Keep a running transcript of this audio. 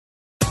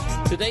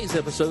Today's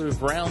episode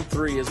of Round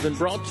 3 has been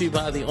brought to you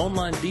by the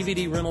online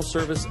DVD rental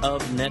service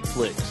of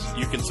Netflix.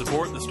 You can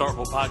support the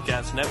Startville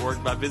Podcast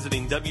Network by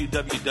visiting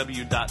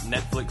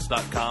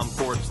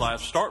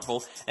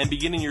www.netflix.com/Startville and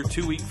beginning your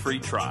 2-week free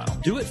trial.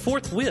 Do it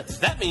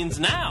forthwith. That means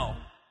now.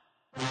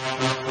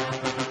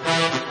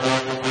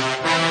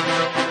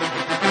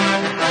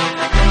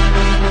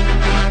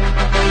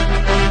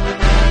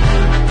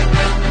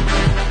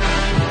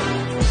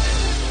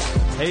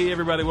 Hey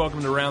everybody,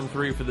 welcome to Round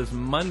 3 for this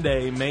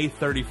Monday, May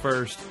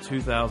 31st,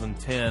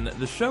 2010.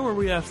 The show where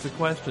we ask the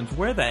questions,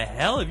 where the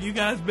hell have you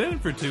guys been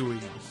for 2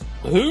 weeks?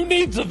 Who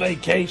needs a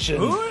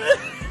vacation? Who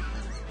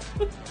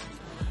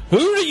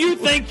do you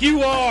think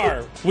you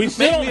are? We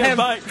still don't have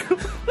bike.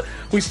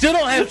 We still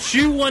don't have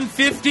Shoe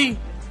 150.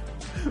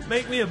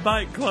 Make me a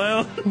bike,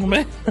 clown.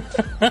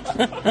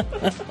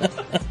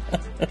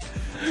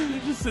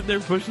 You just sit there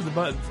pushing the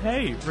buttons.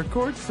 Hey,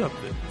 record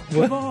something.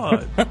 Come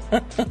on.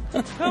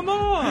 Come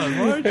on.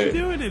 Why aren't you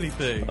doing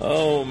anything?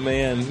 Oh,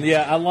 man.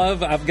 Yeah,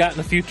 I've gotten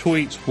a few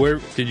tweets.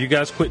 Where did you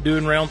guys quit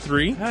doing Round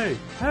 3? Hey,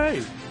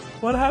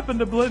 what happened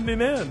to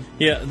blending in?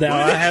 Yeah, now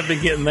I have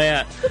been getting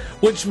that.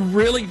 Which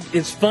really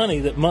is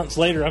funny that months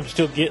later I'm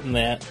still getting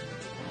that.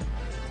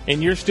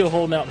 And you're still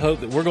holding out hope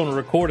that we're going to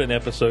record an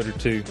episode or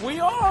two. We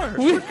are.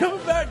 We're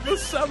coming back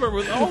this summer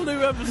with all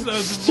new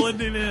episodes of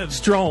Blending In.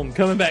 Strong.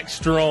 Coming back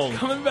strong.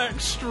 Coming back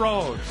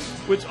strong.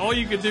 Which all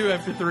you can do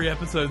after 3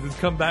 episodes is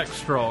come back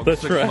strong.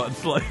 That's 6 right.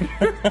 months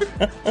later.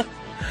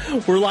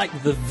 We're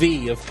like the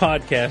V of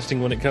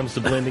podcasting when it comes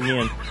to blending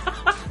in.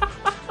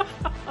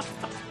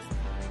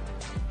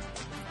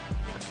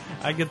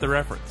 I get the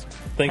reference.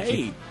 Thank you.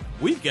 Hey,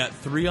 we've got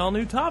 3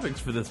 all-new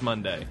topics for this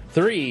Monday.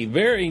 3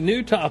 very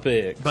new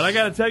topics. But I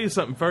got to tell you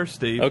something first,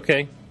 Steve.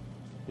 Okay.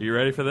 Are you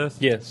ready for this?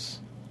 Yes.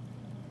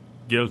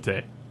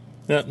 Guilty.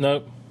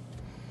 No.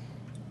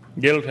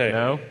 Guilty.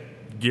 No?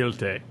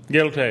 Guilty.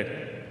 Guilty.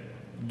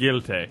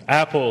 Guilty.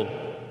 Apple.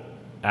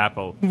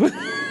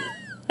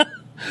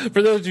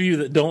 For those of you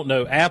that don't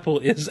know, Apple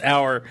is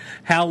our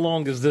how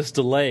long is this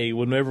delay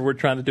whenever we're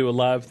trying to do a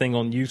live thing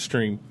on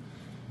Ustream.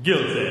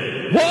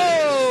 Guilty.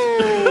 Whoa!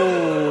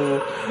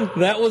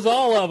 That was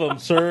all of them,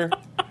 sir.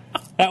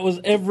 That was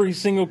every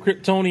single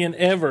Kryptonian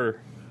ever.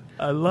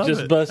 I love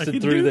just it. busted I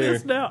can through do there.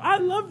 This now. I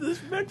love this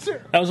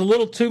mixer. That was a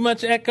little too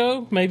much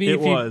echo. Maybe It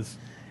if you, was.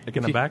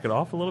 Can I back it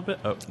off a little bit?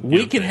 Oh,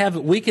 we could have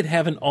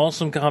an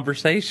awesome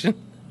conversation.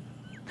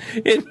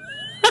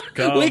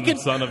 Come,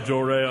 son of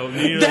Jor-El,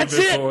 kneel That's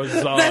before it.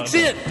 Zod. That's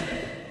it.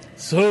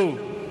 So,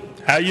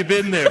 how you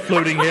been there,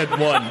 Floating Head 1?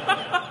 Not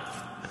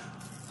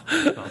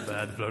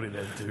bad, Floating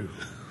Head 2.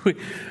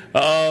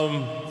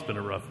 It's been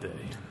a rough day.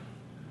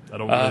 I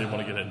don't really want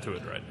to get into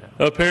it right now.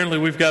 Apparently,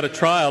 we've got a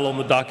trial on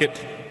the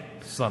docket.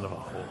 Son of a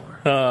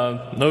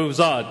whore. No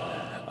Zod.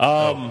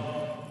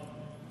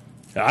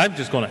 I'm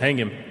just going to hang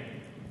him.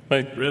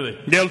 Wait. Really?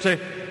 Guilty.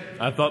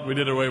 I thought we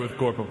did away with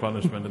corporal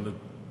punishment in the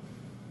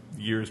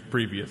years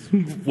previous.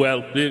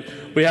 Well,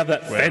 we have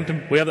that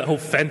phantom. We have that whole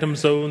Phantom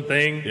Zone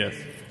thing. Yes.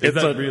 It's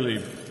Is that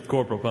really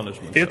corporal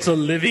punishment? It's a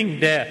living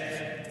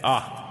death.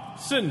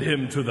 Send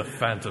him to the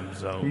Phantom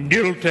Zone.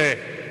 Guilty.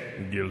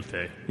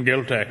 Guilty.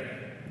 Guilty.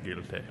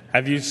 Guilty.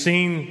 Have you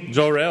seen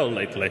Jor-El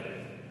lately?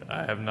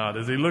 I have not.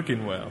 Is he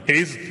looking well?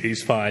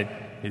 He's fine.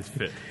 He's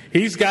fit.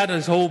 He's got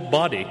his whole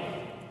body.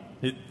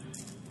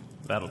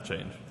 That'll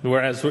change.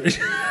 Whereas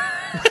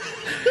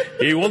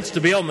he wants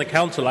to be on the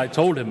council. I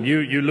told him,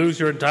 you lose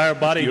your entire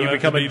body, you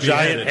become a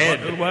giant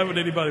head. Why would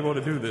anybody want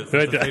to do this?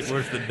 It's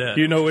worse than death.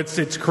 You know,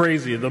 it's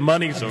crazy. The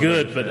money's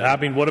good, but I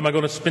mean, what am I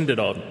going to spend it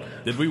on?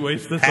 Did we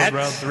waste this on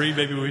round 3?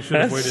 Maybe we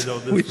should have waited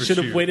on this. We should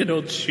have waited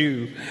on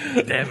Shoe.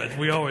 Damn it!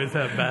 We always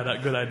have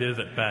good ideas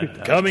at bad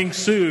times. Coming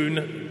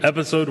soon,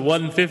 episode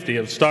 150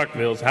 of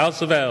Starkville's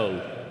House of L.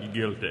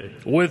 Guilty.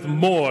 With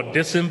more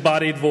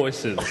disembodied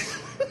voices.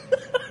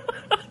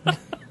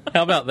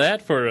 How about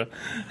that for a...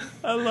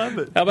 I love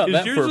it. How about is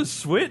that yours for a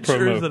switch promo?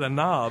 Or is it a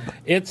knob?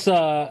 It's,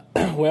 what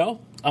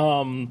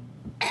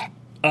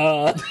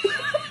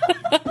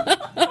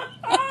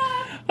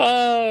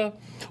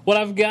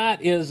I've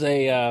got is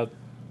I've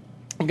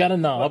got a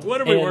knob.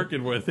 What are we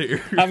working with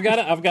here? I've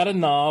got a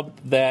knob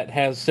that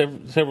has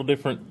several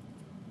different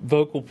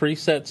vocal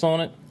presets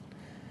on it,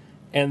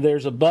 and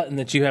there's a button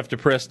that you have to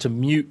press to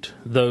mute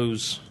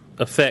those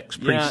effects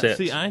presets. Yeah,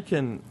 see, I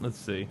can, let's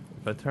see,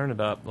 if I turn it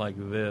up like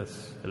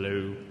this,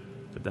 hello,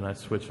 but then I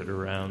switch it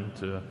around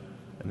to,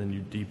 and then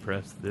you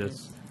depress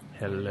this,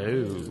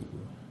 hello.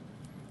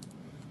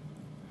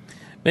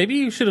 Maybe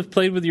you should have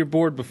played with your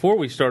board before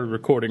we started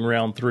recording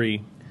round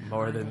 3.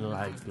 More than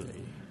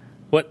likely.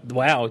 What?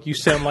 Wow, you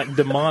sound like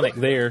demonic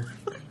there.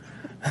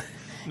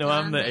 No,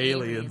 I'm the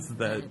aliens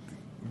that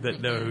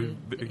know who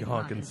Big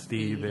Honkin'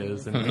 Steve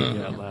is and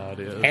Being Out Loud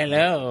is.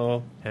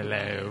 Hello.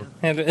 Hello.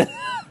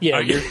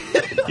 Yeah,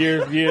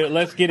 you're.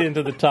 Let's get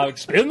into the topic.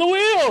 Spin the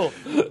wheel.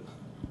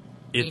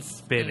 It's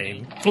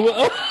spinning.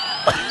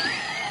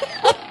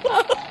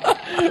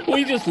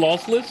 We just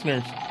lost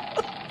listeners.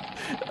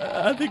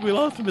 I think we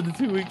lost them in the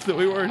 2 weeks that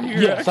we weren't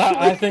here. Yes,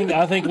 I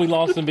think we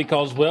lost them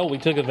because, well, we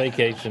took a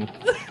vacation.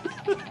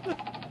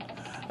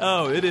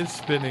 Oh, it is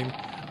spinning.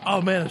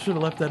 Oh man, I should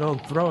have left that on.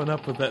 Throwing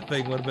up with that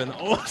thing would have been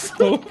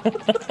awesome.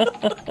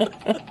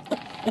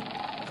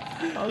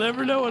 I'll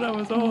never know what I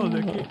was on.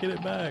 I can't get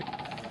it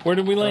back. Where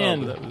did we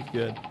land? Oh, that was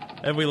good.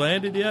 Have we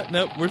landed yet?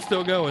 Nope, we're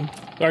still going.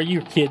 Are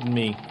you kidding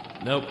me?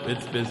 Nope,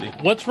 it's busy.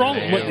 What's wrong?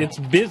 What, it's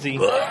busy.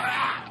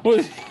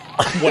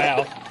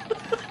 Wow.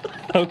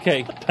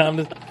 Okay, time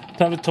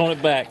to tone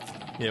it back.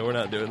 Yeah, we're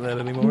not doing that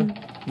anymore.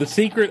 The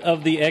secret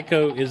of the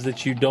echo is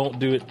that you don't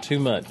do it too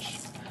much.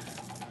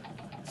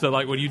 So,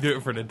 like, when you do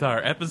it for an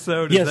entire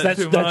episode, Yes, is that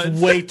that's too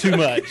much? way too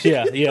much.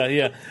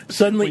 Yeah.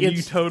 Suddenly, When it's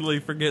you totally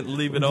forget to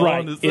leave it right.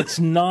 on. Is It's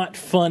not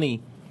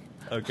funny.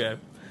 okay.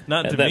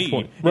 Not At to that me.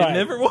 point. It Right.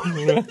 never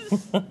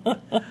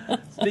was.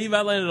 Steve,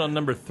 I landed on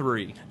number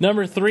 3.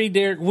 Number 3,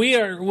 Derek.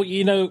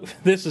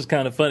 This is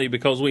kind of funny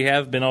because we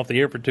have been off the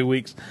air for 2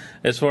 weeks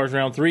as far as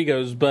round 3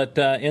 goes. But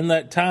in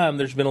that time,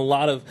 there's been a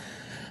lot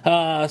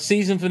of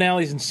season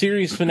finales and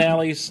series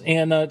finales.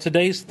 And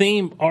today's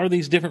theme are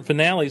these different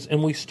finales.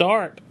 And we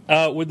start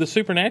with the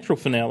Supernatural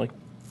finale.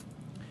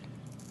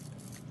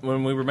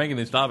 When we were making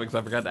these topics,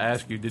 I forgot to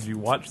ask you, did you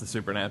watch the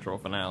Supernatural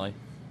finale?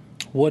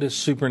 What is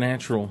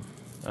Supernatural?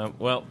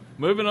 Well,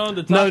 moving on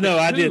to topic No,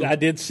 I 2. did. I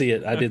did see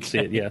it. I did see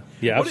it. Yeah.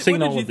 I've What seen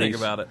did all you of think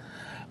these. about it?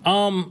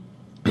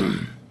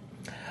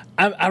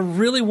 I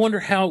really wonder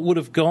how it would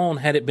have gone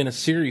had it been a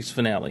series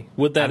finale.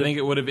 Would that I think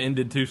it would have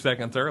ended 2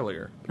 seconds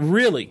earlier.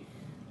 really?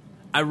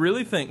 I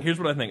really think, here's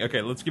what I think.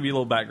 Okay, let's give you a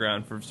little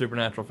background for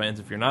Supernatural fans.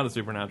 If you're not a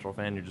Supernatural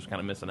fan, you're just kind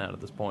of missing out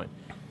at this point.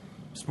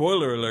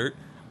 Spoiler alert.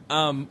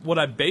 What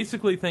I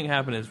basically think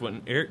happened is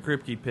when Eric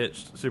Kripke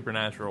pitched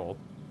Supernatural,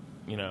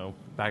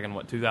 back in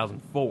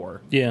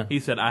 2004. Yeah. He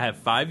said, I have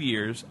 5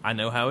 years. I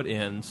know how it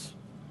ends.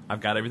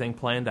 I've got everything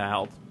planned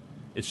out.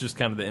 It's just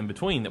kind of the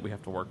in-between that we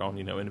have to work on,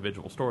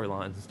 individual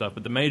storylines and stuff.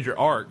 But the major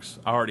arcs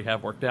I already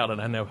have worked out, and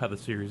I know how the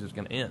series is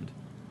going to end.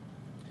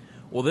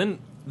 Well, then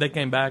they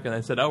came back and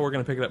they said, we're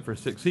going to pick it up for a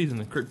 6th season.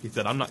 And Kripke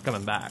said, I'm not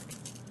coming back.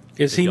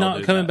 Is he y'all not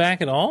do coming that.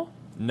 back at all?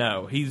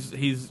 No, he's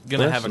going to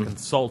Bless have a him.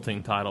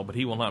 consulting title, but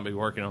he will not be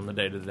working on the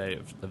day-to-day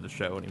of the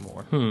show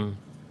anymore.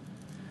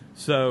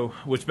 So,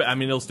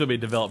 it'll still be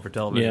developed for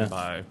television Yeah.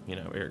 by,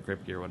 Eric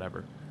Kripke or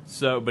whatever.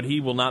 So, but he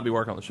will not be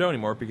working on the show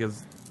anymore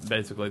because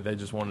basically they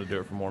just wanted to do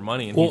it for more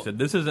money. And Well- he said,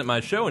 this isn't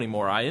my show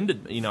anymore. I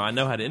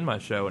know how to end my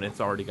show and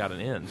it's already got an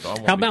end. So I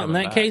won't How be about in coming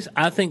that back. case?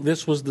 I think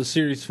this was the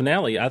series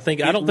finale. I don't think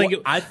it don't would have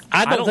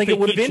think he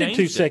ended 2 changed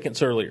it.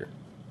 seconds earlier.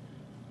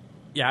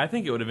 Yeah, I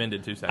think it would have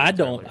ended 2 seconds I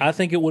don't. earlier. I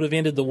think it would have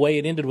ended the way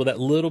it ended with that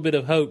little bit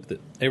of hope that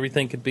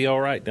everything could be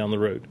all right down the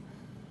road.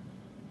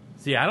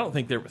 See, I don't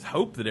think there was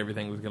hope that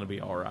everything was going to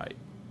be all right.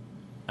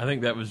 I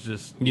think that was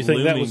just You think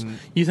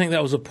looming.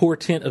 that was a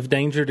portent of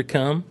danger to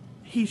come?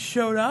 He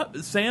showed up.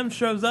 Sam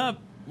shows up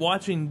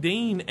watching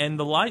Dean, and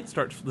the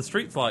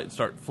street lights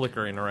start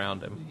flickering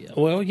around him.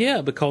 Well,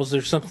 yeah, because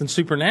there's something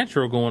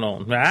supernatural going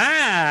on.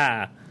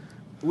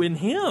 In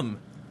him,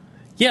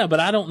 Yeah, but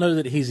I don't know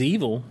that he's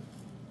evil.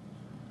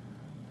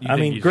 You I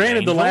think mean, he's granted,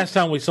 an the angel? last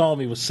time we saw him,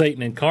 he was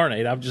Satan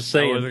incarnate. I'm just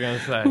I was saying. going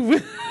to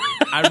say.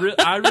 I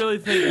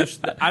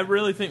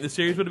really think the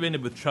series would have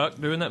ended with Chuck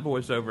doing that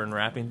voiceover and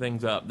wrapping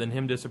things up, then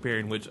him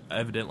disappearing, which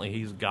evidently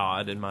he's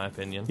God, in my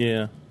opinion.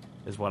 Yeah.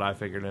 Is what I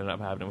figured ended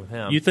up happening with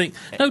him. You think?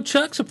 No,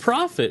 Chuck's a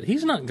prophet.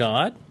 He's not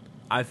God.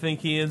 I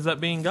think he ends up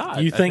being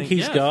God. You I think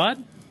he's yes.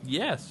 God?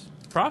 Yes.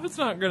 Prophet's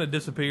not going to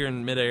disappear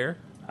in midair.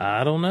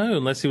 I don't know,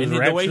 unless he was And the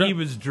way raptured he up.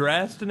 was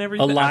dressed and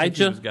everything, Elijah? I think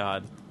he was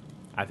God.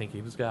 I think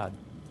he was God.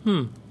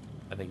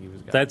 I think he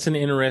was God. That's an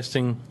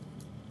interesting.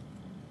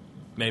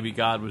 Maybe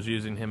God was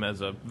using him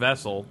as a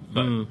vessel,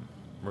 but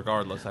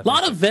regardless, I A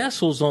lot think of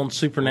vessels on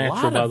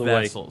Supernatural, by the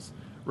way. vessels.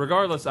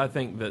 Regardless, I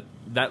think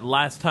that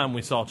last time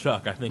we saw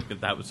Chuck, I think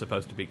that was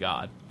supposed to be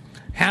God.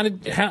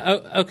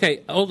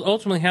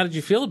 Ultimately, how did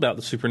you feel about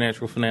the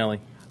Supernatural finale?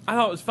 I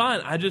thought it was fine.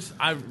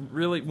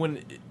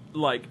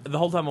 The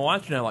whole time I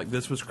watched it,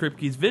 this was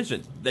Kripke's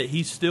vision, that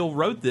he still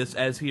wrote this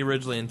as he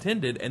originally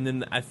intended, and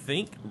then I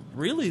think,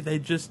 really, they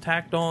just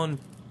tacked on,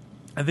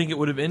 I think it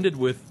would have ended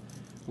with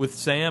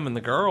Sam and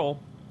the girl,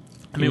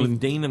 with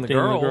Dean and the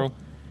girl,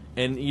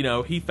 and,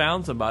 he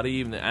found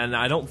somebody, and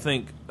I don't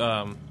think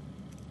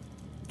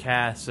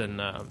Cass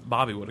and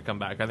Bobby would have come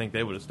back. I think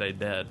they would have stayed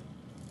dead.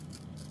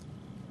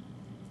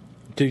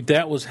 Dude,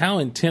 how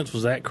intense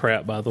was that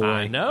crap, by the way?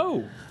 I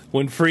know.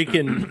 When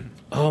freaking,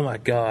 oh my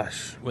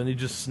gosh. When he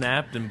just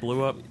snapped and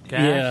blew up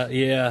Cass.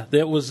 Yeah.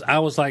 I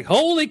was like,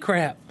 holy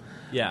crap.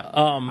 Yeah,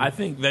 I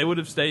think they would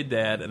have stayed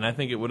dead, and I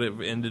think it would have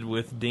ended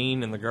with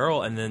Dean and the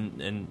girl, and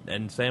then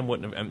and Sam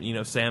wouldn't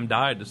have. Sam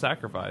died to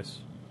sacrifice.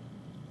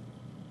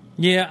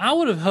 Yeah, I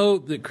would have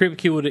hoped that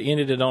Kripke would have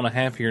ended it on a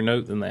happier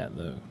note than that,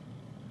 though.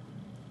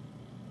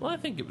 Well, I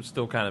think it was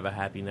still kind of a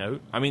happy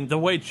note. I mean, the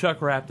way Chuck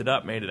wrapped it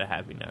up made it a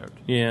happy note.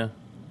 Yeah.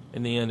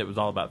 in the end, it was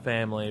all about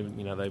family.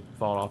 You know, they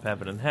fought off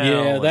heaven and hell.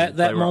 Yeah, and that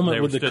they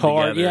moment with the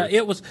car. together. Yeah,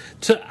 it was.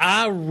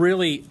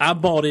 I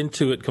bought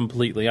into it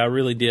completely. I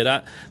really did.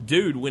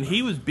 Dude, when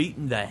he was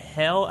beating the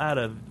hell out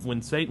of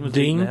when Satan was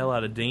Dean? beating the hell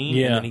out of Dean,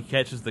 Yeah. and then he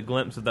catches the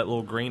glimpse of that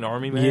little green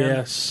army man.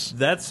 Yes.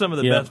 That's some of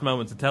the Yeah. best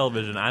moments of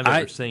television I've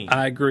ever seen.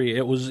 I agree.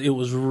 It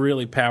was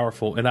really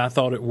powerful, and I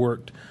thought it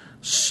worked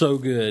so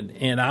good.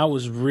 And I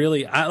was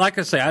really, like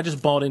I say, I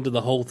just bought into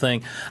the whole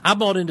thing. I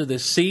bought into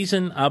this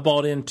season. I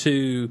bought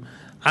into.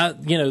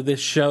 This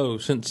show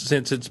since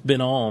it's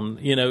been on,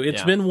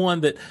 it's been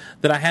one that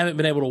I haven't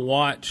been able to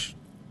watch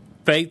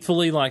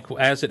faithfully, like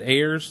as it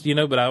airs,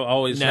 but I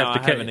always have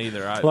to. I haven't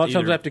either. A lot of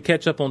times I have to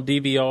catch up on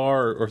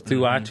DVR or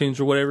through iTunes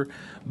or whatever.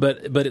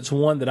 But it's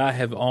one that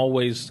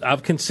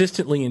I've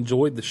consistently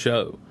enjoyed the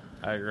show.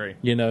 I agree.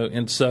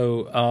 And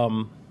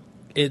so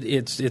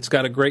it's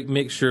got a great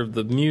mixture of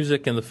the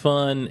music and the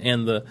fun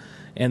and the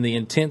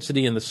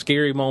intensity and the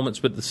scary moments,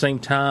 but at the same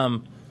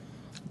time,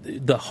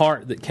 the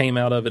heart that came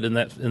out of it in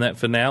that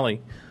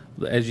finale,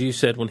 as you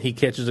said, when he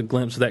catches a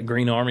glimpse of that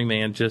Green Army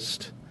man,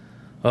 just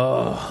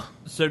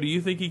So do you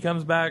think he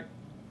comes back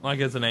like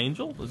as an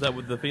angel? Is that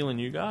what the feeling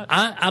you got?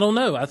 I don't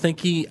know. I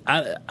think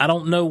I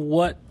don't know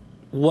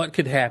what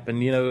could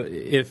happen.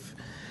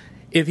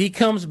 If he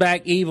comes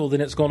back evil,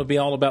 then it's going to be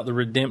all about the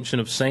redemption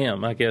of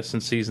Sam, I guess,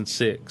 in season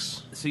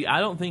 6. See, I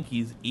don't think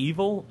he's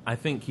evil. I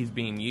think he's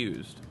being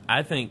used.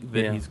 I think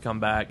that he's come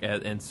back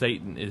and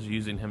Satan is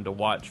using him to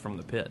watch from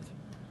the pit.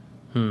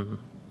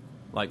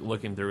 Like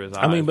looking through his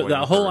eyes. I mean, but the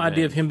waiting whole for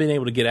idea of revenge. him being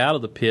able to get out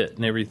of the pit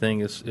and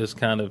everything is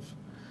kind of,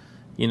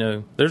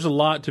 there's a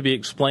lot to be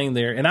explained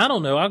there. And I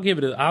don't know. I'll give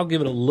it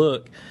a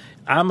look.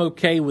 I'm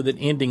okay with it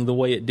ending the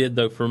way it did,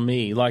 though. For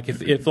me, like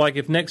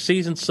if next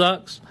season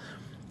sucks,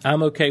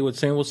 I'm okay with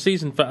saying, well,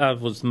 season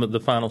 5 was the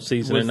final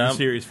season, Was and the I'm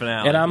series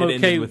finale. and I'm It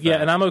ended okay. with Yeah,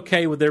 that. and I'm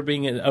okay with there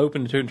being an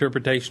open to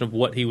interpretation of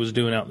what he was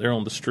doing out there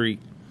on the street.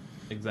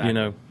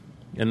 Exactly.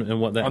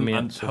 And what that meant.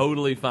 I'm So-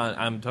 totally fine.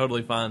 I'm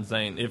totally fine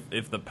saying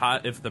if the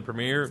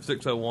premiere of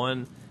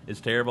 601 is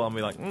terrible, I'm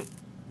gonna be like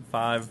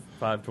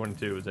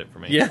 522 is it for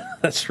me. Yeah,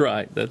 that's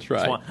right. That's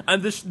right. Swan.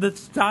 And the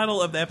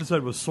title of the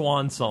episode was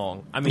Swan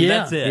Song. I mean, Yeah,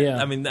 that's it.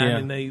 yeah, I mean, yeah.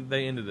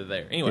 they ended it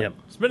there. Anyway, Yep.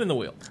 spinning the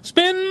wheel.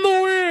 Spin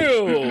the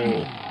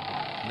wheel.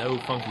 No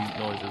funky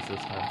noises this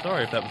time.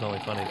 Sorry if that was only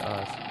funny to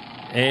us.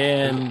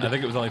 And I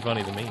think it was only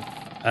funny to me.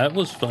 that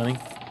was funny.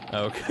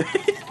 Okay.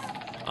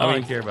 All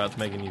I care about is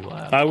making you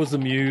laugh. I was the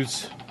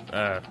muse.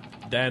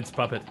 Dance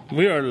puppet.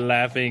 We are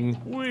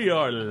laughing. We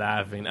are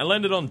laughing. I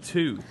landed on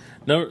 2.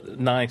 No,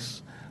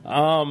 nice.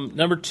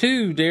 Number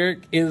 2, Derek,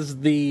 is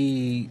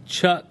the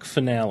Chuck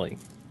finale.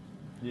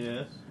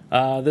 Yes.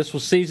 This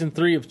was season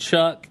 3 of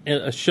Chuck,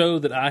 a show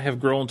that I have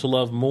grown to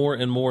love more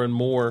and more and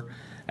more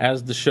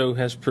as the show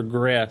has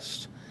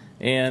progressed.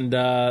 And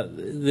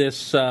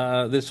this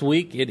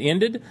week it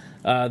ended.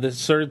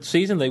 This 3rd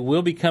season, they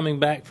will be coming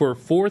back for a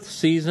 4th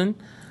season.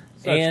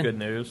 That's good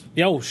news.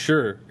 Oh,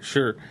 sure.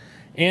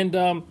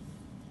 And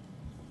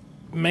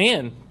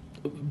man,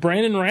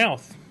 Brandon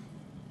Routh.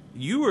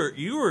 You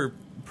were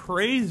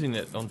praising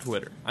it on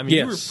Twitter. I mean, Yes.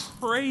 you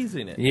were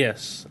praising it.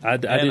 Yes, I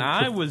did.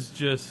 I was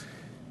just.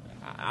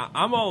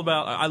 I'm all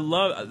about. I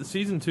love the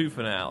season 2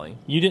 finale.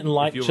 You didn't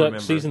like you'll Chuck's remember.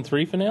 season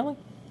 3 finale?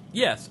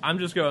 Yes, I'm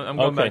going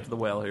Okay. back to the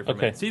well here for a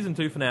Okay. minute. Season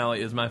 2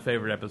 finale is my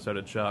favorite episode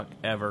of Chuck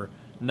ever,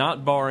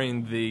 not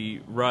barring the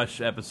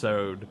Rush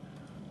episode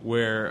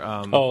where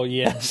Oh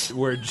yes.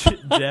 where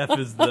Jeff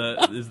is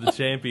the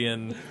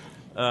champion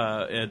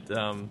at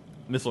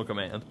Missile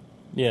Command.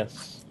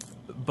 Yes.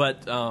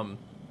 But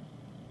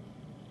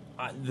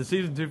the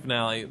season 2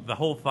 finale, the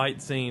whole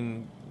fight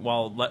scene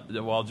while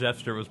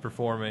Jeffster was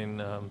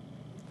performing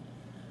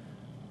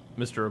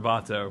Mr.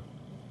 Roboto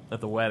at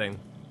the wedding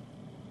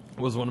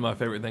was one of my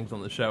favorite things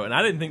on the show, and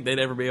I didn't think they'd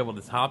ever be able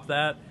to top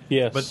that.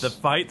 Yes. But the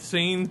fight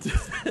scene,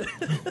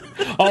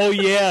 Oh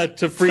yeah,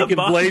 to freaking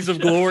Bob Blaze of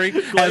Glory,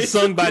 Blaze as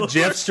sung of by Glory.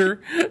 Jeffster.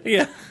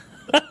 Yeah.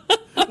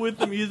 with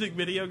the music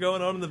video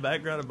going on in the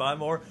background of Buy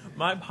More,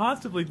 might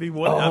possibly be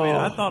one. I mean,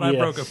 I thought I yes.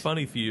 broke a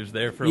funny fuse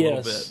there for a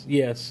little bit.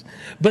 Yes.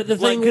 But the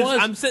thing 'cause was,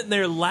 I'm sitting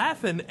there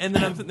laughing, and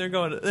then I'm sitting there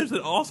going, "There's an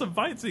awesome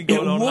fight scene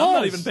going It on." And I'm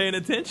not was. even paying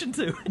attention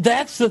to it.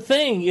 that's the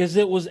thing, is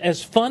it was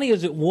as funny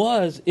as it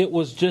was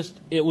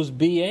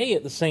BA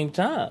at the same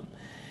time.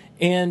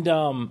 And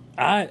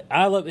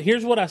I love.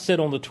 Here's what I said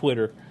on the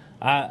Twitter.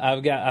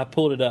 I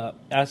pulled it up.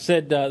 I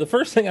said the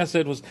first thing I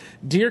said was,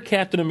 "Dear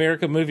Captain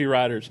America movie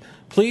writers,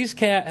 please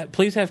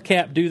have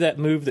Cap do that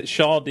move that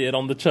Shaw did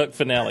on the Chuck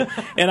finale."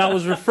 And I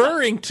was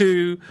referring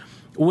to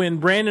when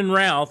Brandon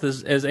Routh,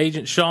 as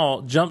Agent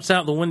Shaw, jumps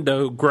out the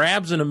window,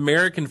 grabs an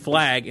American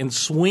flag, and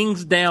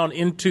swings down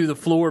into the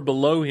floor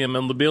below him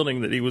in the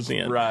building that he was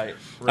in. Right.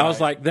 I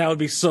was like, that would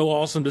be so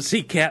awesome to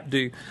see Cap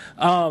do.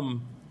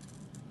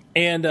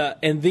 And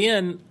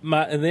then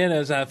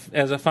as I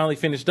finally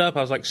finished up,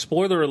 I was like,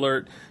 spoiler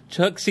alert,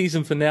 Chuck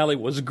season finale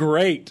was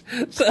great.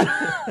 So,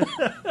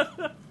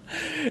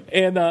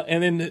 And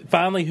then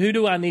finally, who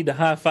do I need to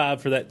high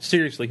five for that?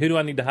 Seriously, who do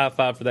I need to high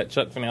five for that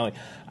Chuck finale?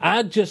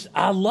 I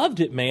loved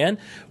it, man.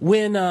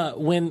 When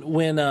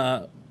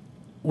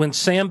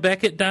Sam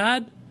Beckett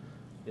died,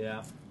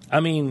 Yeah. I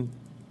mean,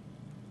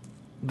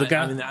 the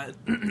guy.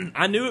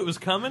 I knew it was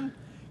coming.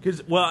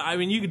 Because, well, I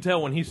mean, you could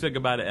tell when he said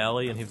goodbye to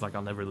Ellie, and he's like,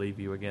 "I'll never leave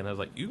you again." I was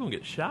like, "You're gonna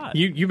get shot."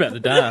 You about to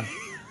die.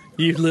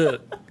 You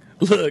look.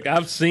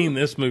 I've seen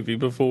this movie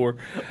before.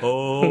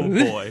 Oh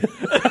boy.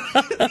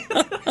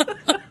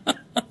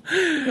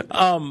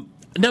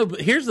 No,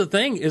 but here's the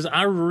thing: is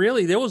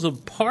there was a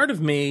part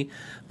of me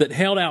that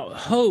held out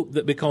hope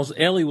that because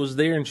Ellie was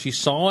there and she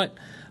saw it,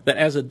 that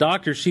as a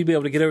doctor she'd be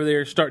able to get over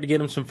there, start to get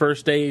him some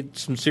first aid,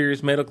 some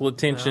serious medical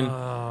attention.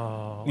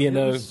 It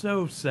was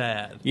so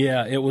sad.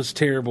 Yeah, it was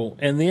terrible.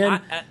 And then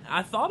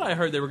I thought I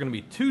heard there were going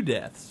to be 2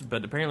 deaths,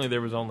 but apparently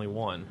there was only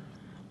 1.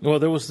 well,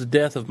 there was the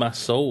death of my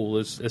soul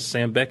as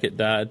Sam Beckett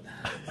died.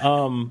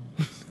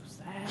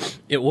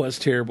 It was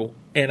terrible.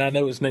 And I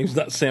know his name's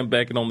not Sam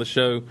Beckett on the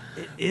show.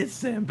 It is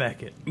Sam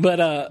Beckett.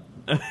 But,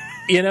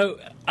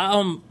 Mr.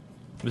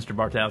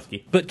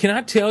 Bartowski. But can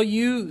I tell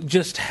you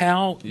just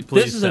how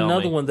this is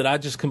another one that I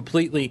just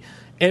completely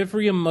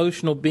every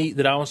emotional beat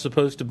that I was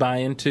supposed to buy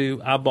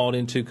into, I bought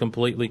into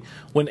completely.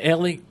 When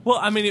Ellie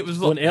it was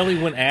when Ellie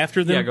went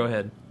after them. Yeah, go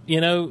ahead.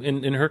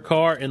 In her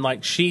car and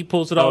like she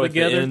pulls it all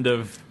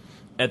together.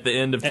 At the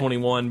end of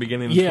 21,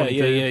 beginning of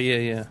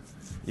 22.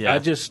 Yeah. I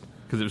just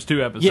because it was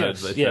 2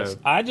 episodes they showed.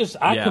 I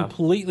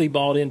completely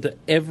bought into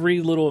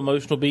every little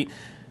emotional beat.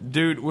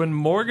 Dude, when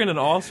Morgan and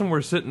Austin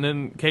were sitting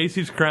in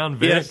Casey's Crown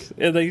Vic, yes,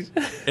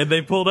 and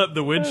they pulled up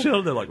the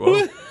windshield, they're like,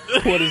 "Whoa,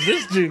 what does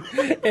this do?"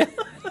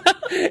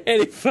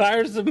 And he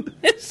fires a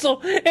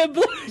missile and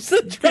blows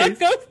the truck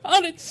up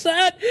on its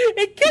side.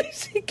 And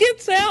Casey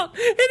gets out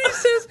and he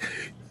says,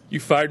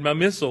 "You fired my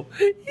missile.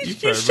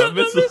 You shot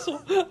my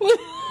missile."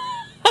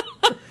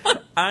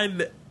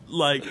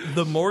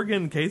 The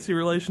Morgan Casey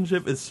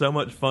relationship is so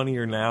much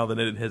funnier now than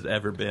it has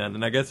ever been,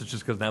 and I guess it's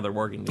just because now they're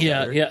working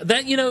together. Yeah.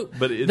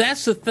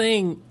 That's the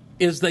thing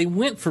is they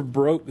went for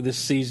broke this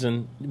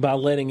season by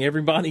letting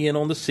everybody in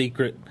on the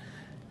secret.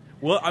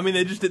 Well, I mean,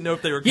 they just didn't know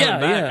if they were coming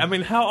back. Yeah. I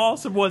mean, how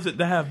awesome was it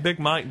to have Big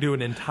Mike do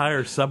an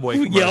entire Subway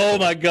commercial? Yeah, oh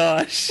my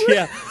gosh,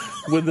 yeah.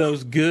 With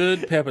those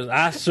good peppers.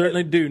 I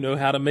certainly do know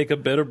how to make a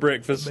better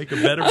breakfast. And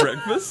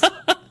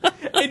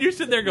you're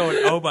sitting there going,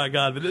 oh my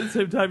God, but at the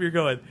same time you're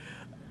going,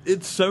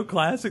 it's so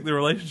classic, the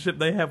relationship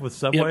they have with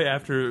Subway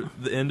after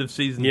the end of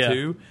season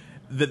 2,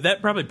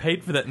 that probably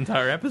paid for that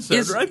entire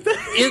episode right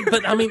there.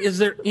 But, I mean, is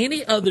there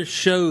any other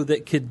show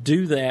that could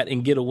do that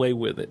and get away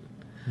with it?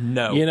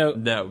 No.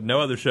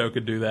 No other show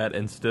could do that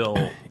and still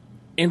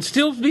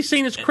be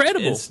seen as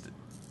credible.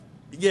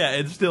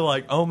 It's still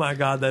like, oh my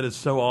God, that is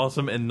so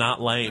awesome and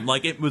not lame.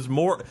 Like, it was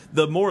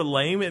the more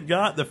lame it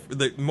got,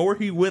 the more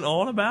he went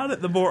on about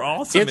it, the more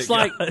awesome it's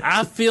like, got.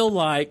 I feel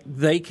like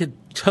they could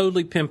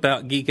totally pimp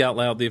out Geek Out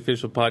Loud, the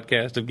official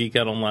podcast of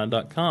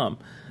GeekOutOnline.com.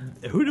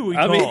 Who do we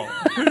call?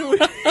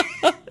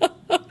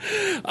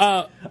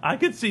 I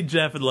could see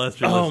Jeff and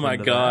Lester listening oh my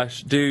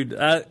gosh, dude.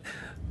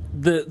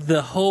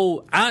 The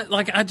whole,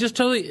 I just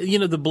totally,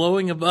 the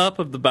blowing up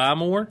of the Buy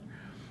More.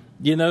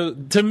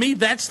 To me,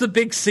 that's the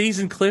big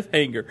season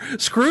cliffhanger.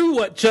 Screw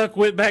what Chuck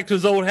went back to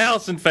his old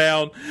house and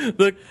found.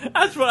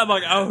 That's what I'm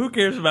like, oh, who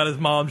cares about his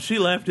mom? She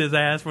left his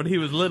ass when he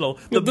was little.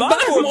 The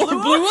Buy More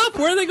blew up.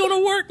 Where are they going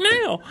to work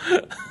now?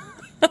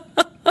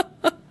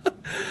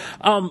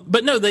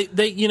 But no, they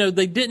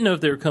didn't know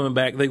if they were coming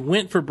back. They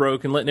went for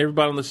broke and letting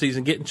everybody on the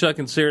season, getting Chuck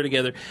and Sarah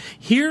together.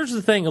 Here's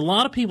the thing. A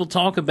lot of people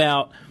talk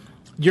about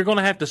you're going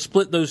to have to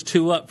split those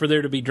two up for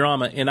there to be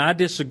drama, and I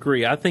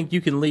disagree. I think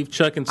you can leave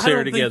Chuck and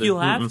Sarah together.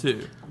 I don't think you'll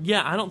have to.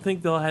 Yeah, I don't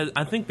think they'll have.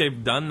 I think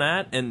they've done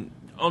that, and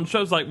on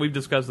shows like we've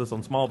discussed this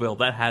on Smallville,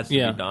 that has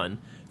to be done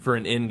for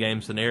an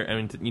in-game scenario. I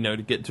mean,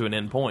 to get to an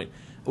end point.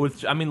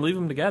 Leave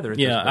them together. At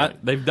this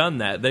point. They've done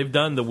that. They've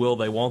done the will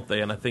they won't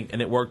they, and I think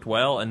it worked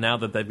well. And now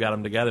that they've got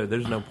them together,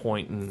 there's no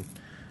point in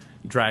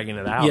dragging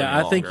it out. Yeah,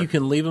 I think you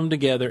can leave them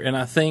together, and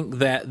I think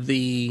that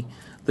the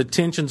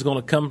tension's going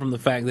to come from the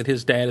fact that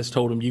his dad has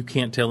told him you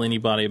can't tell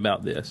anybody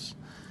about this,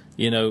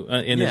 in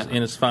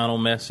his final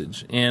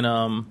message. And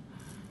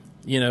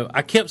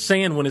I kept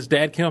saying when his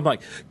dad came, I'm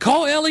like,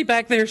 call Ellie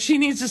back there. She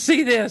needs to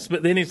see this.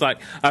 But then he's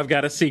like, I've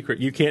got a secret.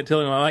 You can't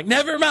tell him. I'm like,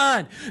 never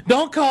mind.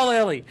 Don't call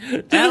Ellie.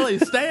 Ellie,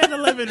 stay in the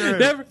living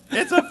room.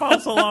 It's a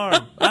false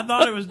alarm. I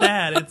thought it was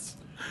Dad. It's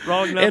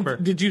wrong number.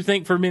 And did you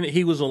think for a minute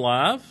he was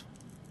alive?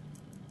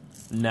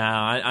 No,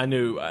 I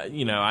knew.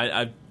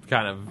 I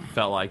kind of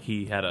felt like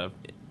he had an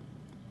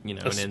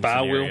end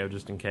scenario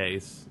just in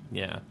case.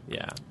 Yeah.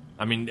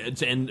 I mean,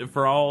 and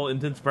for all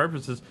intents and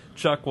purposes,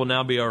 Chuck will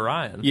now be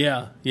Orion.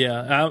 Yeah.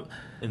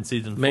 In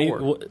season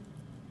 4.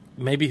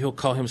 Maybe he'll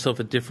call himself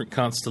a different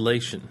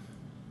constellation.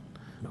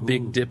 Ooh.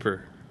 Big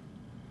Dipper.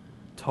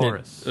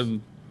 Taurus.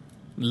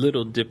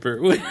 Little Dipper.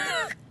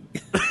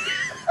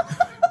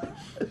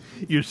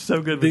 You're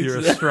so good with your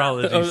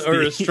astrology,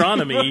 or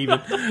astronomy, even.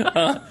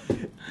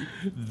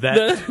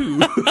 That too.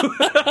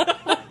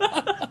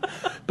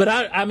 But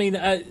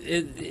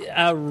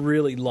I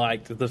really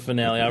liked the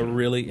finale.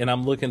 And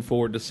I'm looking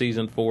forward to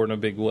season 4 in a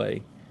big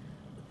way.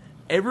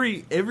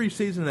 Every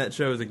season of that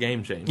show is a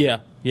game changer.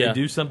 Yeah. They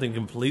do something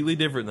completely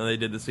different than they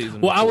did the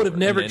season Well, before. I would have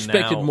never And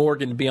expected now,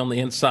 Morgan to be on the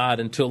inside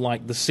until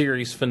like the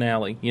series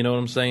finale. You know what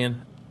I'm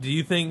saying? Do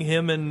you think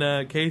him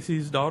and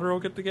Casey's daughter will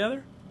get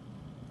together?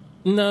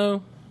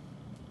 No.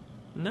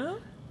 No?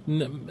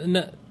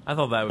 No. I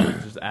thought that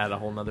would just add a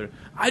whole nother...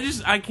 I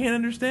can't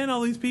understand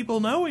all these people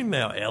knowing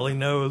now. Ellie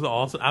knows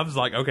Austin. I was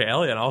like, okay,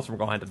 Ellie and Austin are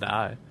going to have to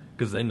die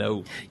because they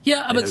know.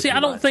 Yeah, they but know see, too I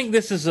don't much. think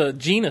this is a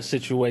Gina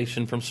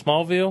situation from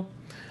Smallville.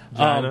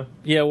 Gina?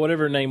 Yeah,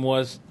 whatever her name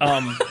was.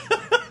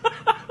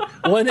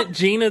 Wasn't it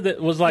Gina that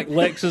was like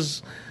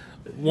Lex's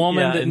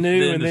woman Yeah, that in-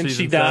 knew into and then she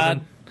season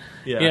died?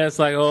 7. Yeah, it's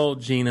like, oh,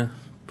 Gina.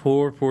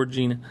 Poor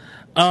Gina.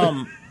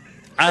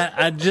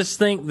 I just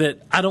think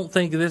that I don't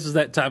think this is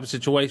that type of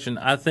situation.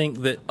 I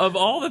think that Of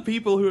all the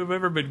people who have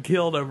ever been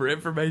killed over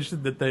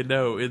information that they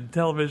know in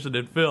television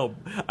and film,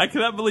 I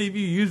cannot believe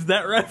you used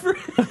that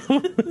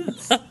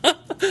reference.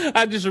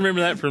 I just remember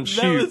that from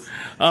Shoot.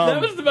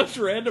 That was the most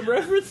random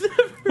reference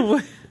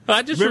ever.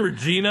 I just Remember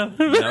Gina?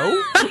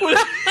 No.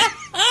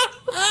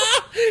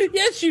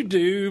 yes, you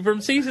do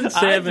from season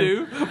 7. I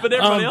do, but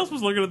everybody else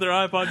was looking at their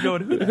iPod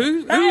going,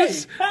 Who's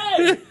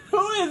hey,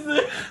 who is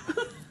this?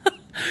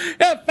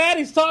 yeah,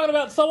 Fatty's talking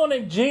about someone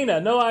named Gina.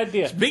 No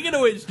idea. Speaking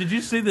of which, did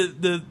you see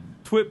the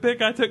twit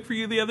pic I took for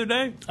you the other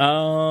day?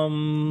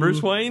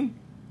 Bruce Wayne?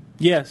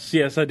 Yes,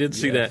 I did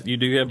see Yes. that. You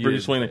do have You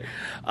Bruce did Wayne.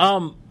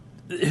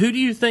 say Who do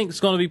you think is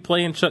going to be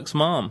playing Chuck's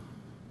mom?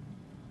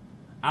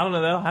 I don't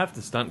know. They'll have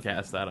to stunt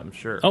cast that, I'm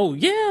sure. Oh,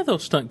 yeah, they'll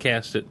stunt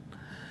cast it.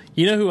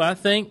 You know who I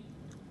think?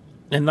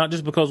 And not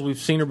just because we've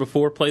seen her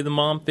before play the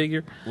mom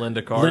figure.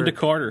 Linda Carter. Linda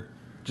Carter.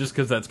 Just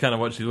because that's kind of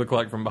what she looked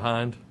like from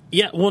behind.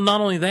 Yeah, well,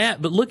 not only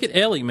that, but look at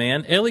Ellie,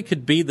 man. Ellie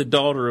could be the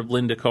daughter of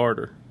Linda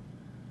Carter.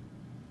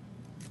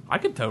 I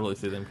could totally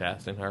see them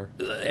casting her.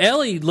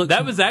 Ellie looks...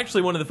 That was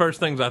actually one of the first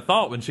things I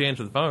thought when she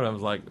answered the phone. I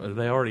was like, do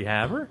they already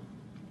have her?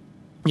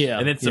 Yeah.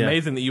 And it's yeah.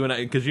 amazing that you and I,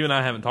 because you and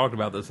I haven't talked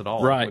about this at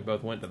all. Right. We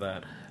both went to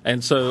that.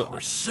 And so... We're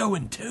so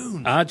in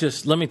tune.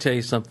 let me tell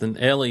you something.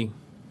 Ellie,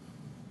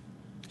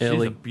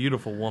 She's a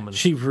beautiful woman.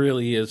 she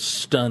really is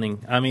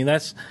stunning. I mean,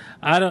 she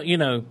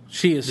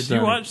is Did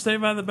stunning. you watch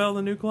Saved by the Bell,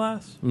 the new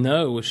class?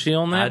 No, was she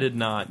on that? I did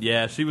not.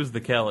 Yeah, she was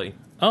the Kelly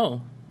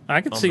Oh,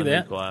 I could on see the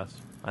that. new class.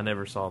 I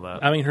never saw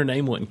that. I mean, her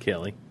name wasn't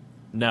Kelly.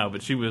 No,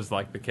 but she was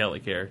like the Kelly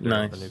character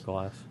Nice. of the new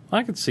class.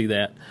 I could see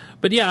that.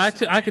 But yeah,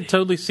 I could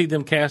totally see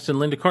them casting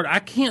Linda Carter. I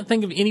can't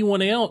think of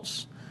anyone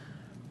else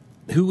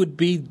who would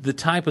be the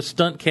type of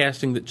stunt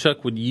casting that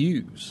Chuck would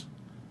use.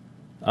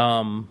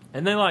 And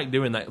they like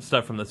doing that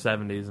stuff from the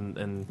 70s.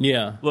 And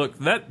Yeah. look,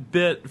 that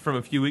bit from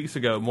a few weeks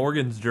ago,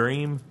 Morgan's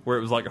Dream, where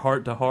it was like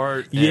heart to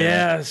heart. and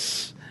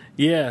Yes.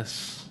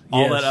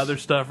 All that other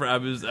stuff. I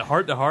was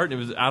heart to heart.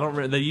 And it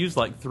was, they used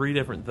like 3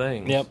 different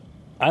things. Yep.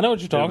 I know what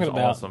you're talking was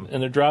about. awesome.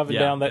 And they're driving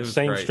Yeah, down it that was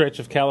same great. stretch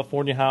of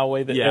California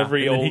highway that Yeah,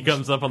 every and then old... he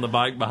comes up on the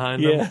bike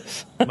behind him.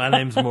 Yes. My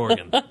name's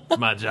Morgan. It's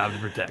my job to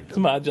protect It's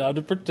him. my job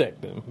to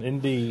protect them,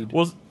 indeed.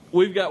 Well,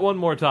 we've got one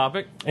more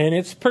topic, And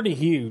it's pretty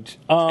huge.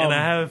 and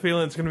I have a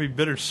feeling it's going to be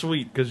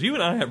bittersweet because you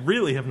and I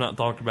really have not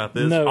talked about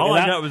this. No, All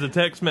and I got was a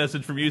text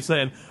message from you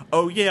saying,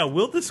 "Oh yeah,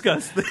 we'll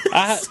discuss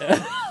this."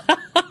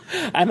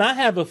 And I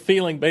have a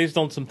feeling, based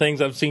on some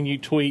things I've seen you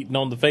tweet and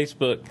on the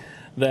Facebook,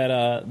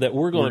 that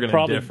we're going to gonna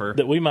probably differ.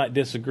 that we might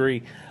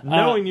disagree.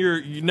 knowing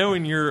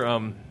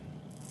your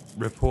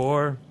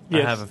rapport,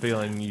 Yes. I have a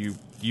feeling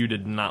you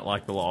did not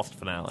like the Lost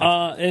finale.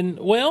 And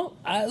well,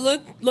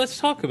 let's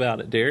talk about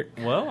it, Derek.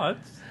 well,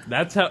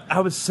 that's how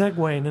I was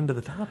segueing into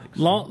the topics.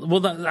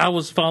 I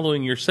was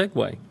following your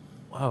segue.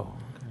 Whoa.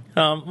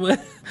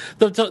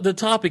 The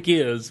topic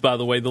is, by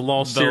the way, the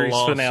Lost The series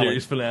Lost finale.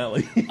 series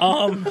finale.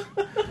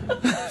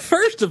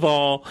 First of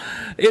all,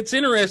 it's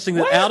interesting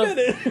that Wait a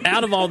minute.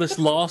 out of all this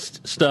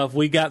Lost stuff,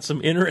 we got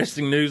some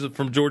interesting news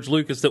from George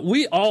Lucas that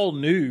we all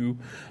knew,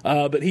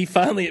 but he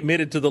finally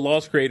admitted to the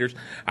Lost creators,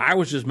 I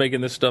was just making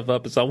this stuff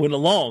up as I went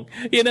along.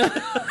 You know?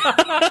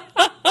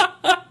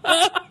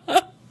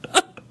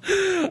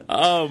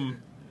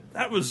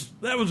 that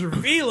was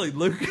revealing,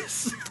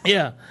 Lucas.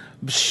 Yeah.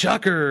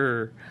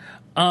 Shocker.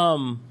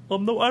 No,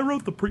 I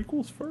wrote the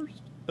prequels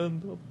first,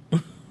 and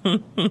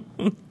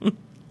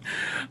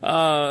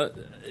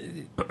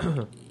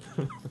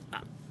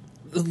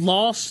The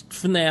Lost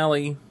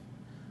finale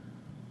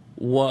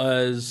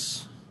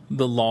was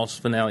the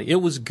Lost finale.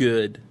 It was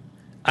good.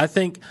 I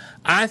think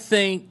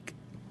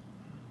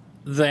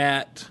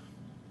that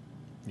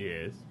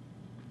yes,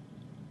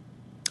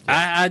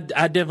 I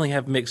definitely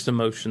have mixed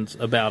emotions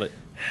about it.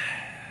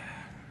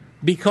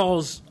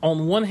 Because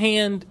on one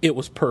hand, it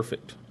was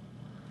perfect.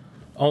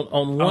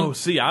 On one, Oh,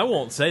 see, I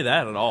won't say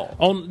that at all.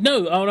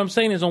 what I'm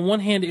saying is, on one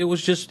hand, it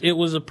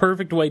was a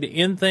perfect way to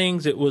end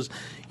things. It was,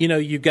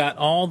 you got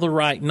all the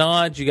right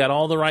nods, you got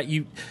all the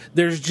right.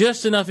 There's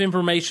just enough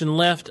information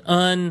left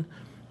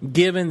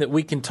ungiven that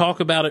we can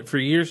talk about it for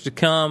years to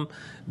come.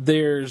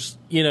 There's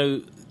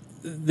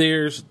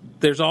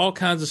all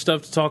kinds of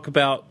stuff to talk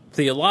about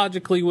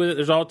theologically with it.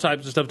 There's all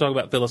types of stuff to talk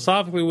about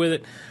philosophically with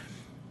it.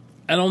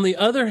 And on the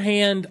other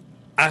hand,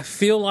 I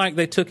feel like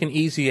they took an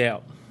easy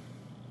out.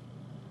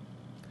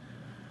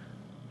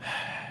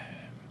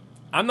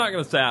 I'm not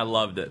going to say I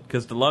loved it,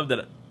 because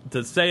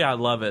to say I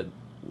love it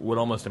would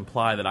almost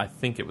imply that I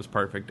think it was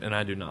perfect, and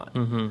I do not.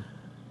 Mm-hmm.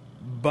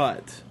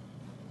 But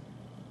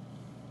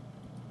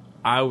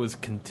I was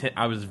content.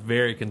 I was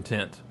very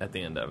content at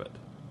the end of it.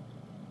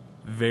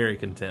 Very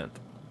content.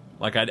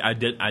 Like I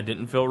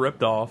didn't feel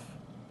ripped off.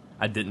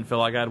 I didn't feel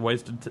like I'd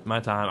wasted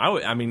my time.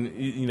 I mean,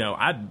 you know,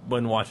 I'd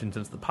been watching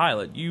since the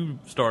pilot. You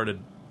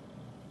started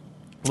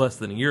less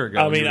than a year ago.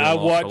 I mean, I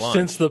watched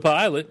since the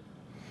pilot.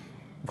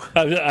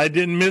 I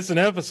didn't miss an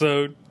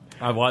episode.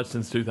 I've watched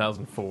since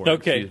 2004.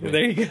 Okay,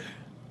 there you go.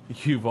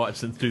 You've watched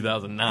since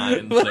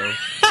 2009, so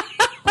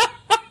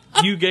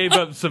you gave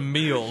up some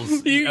meals.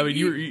 I mean,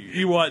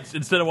 you watched,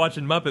 instead of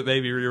watching Muppet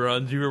Baby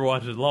reruns, you were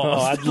watching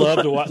Lost. Oh, I'd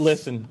love to watch.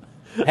 Listen,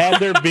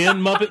 had there been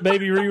Muppet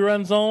Baby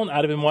reruns on,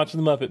 I'd have been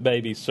watching the Muppet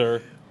Babies,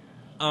 sir.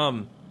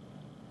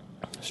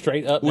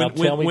 Straight up, now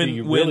tell me, do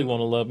you really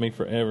want to love me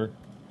forever?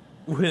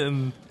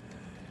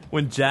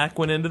 When Jack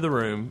went into the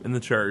room in the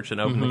church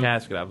and opened the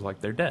casket, I was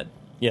like, they're dead.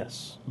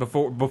 Yes.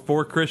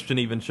 Before Christian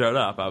even showed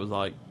up, I was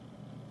like,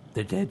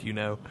 they're dead, you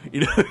know.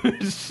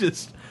 It's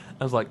just,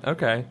 I was like,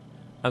 okay.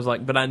 I was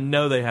like, but I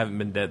know they haven't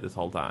been dead this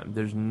whole time.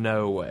 There's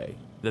no way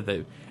that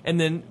they. And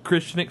then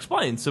Christian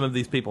explained some of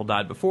these people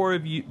died before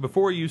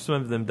you. Some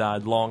of them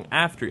died long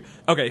after you.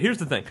 Okay, here's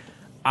the thing.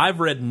 I've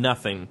read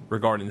nothing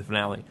regarding the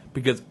finale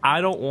because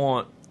I don't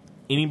want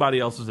anybody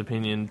else's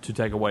opinion to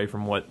take away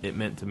from what it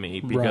meant to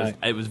me, because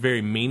it was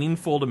very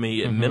meaningful to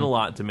me. It meant a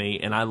lot to me,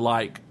 and I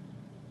like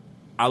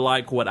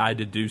what I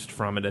deduced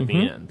from it at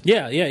the end.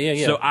 Yeah.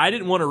 So I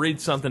didn't want to read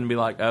something and be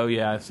like, oh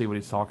yeah, I see what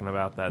he's talking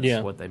about.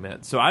 That's what they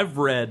meant. So I've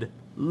read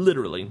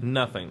literally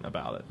nothing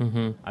about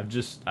it. I've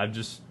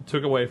just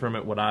took away from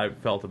it what I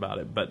felt about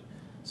it. But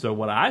so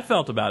what I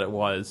felt about it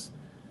was,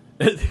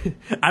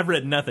 I've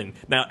read nothing.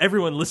 Now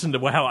everyone listen to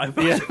how I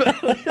felt.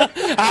 Yeah.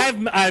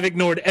 I've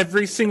ignored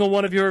every single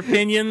one of your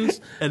opinions,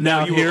 and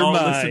now you will all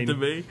listen to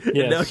me. Yes.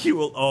 And now you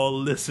will all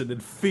listen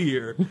and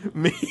fear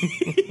me.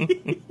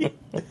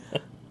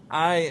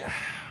 I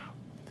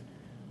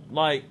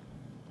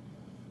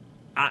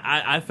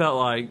felt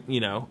like, you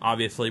know,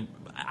 obviously,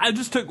 I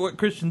just took what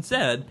Christian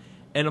said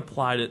and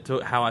applied it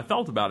to how I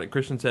felt about it.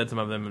 Christian said some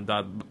of them have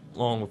died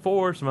long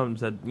before. Some of them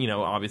said, you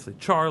know, obviously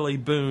Charlie,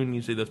 Boone,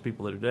 you see those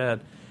people that are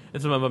dead.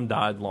 And some of them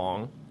died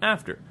long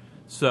after.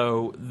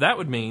 So that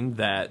would mean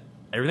that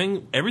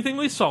everything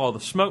we saw, the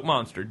smoke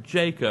monster,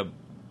 Jacob,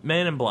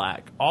 Man in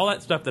Black, all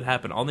that stuff that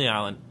happened on the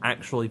island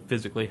actually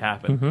physically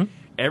happened.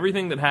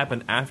 Everything that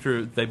happened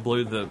after they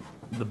blew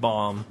the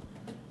bomb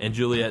and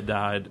Juliet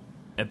died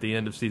at the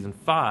end of season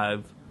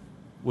 5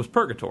 was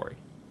purgatory,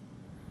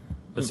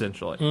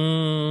 essentially.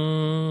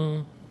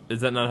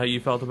 Is that not how you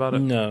felt about it?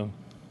 No.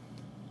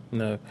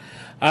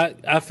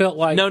 I felt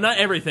like... No, not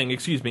everything.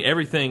 Excuse me.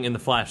 Everything in the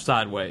Flash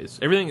sideways.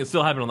 Everything that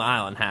still happened on the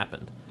island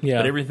happened. Yeah.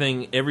 But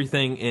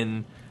everything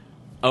in...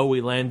 Oh,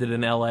 we landed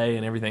in L.A.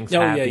 and everything's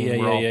happy.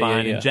 We're all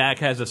fine. And Jack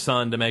has a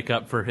son to make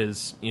up for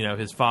his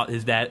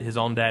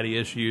own daddy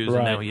issues,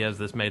 and now he has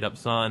this made up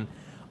son.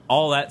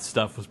 All that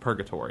stuff was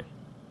purgatory.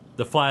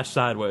 The Flash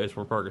sideways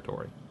were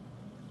purgatory.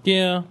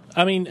 Yeah,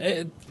 I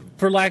mean,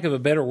 for lack of a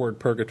better word,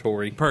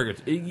 purgatory.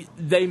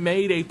 They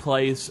made a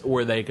place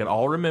where they could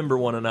all remember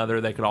one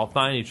another, they could all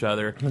find each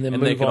other,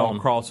 and they could all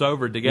cross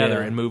over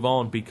together and move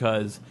on,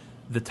 because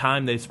the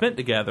time they spent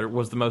together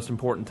was the most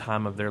important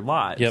time of their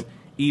lives. Yep.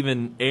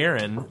 Even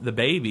Aaron, the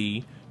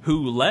baby,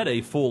 who led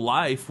a full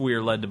life, we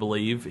are led to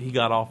believe, he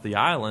got off the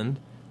island.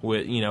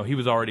 He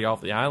was already off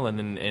the island,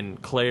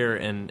 and Claire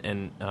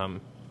and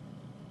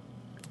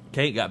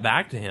Kate got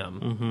back to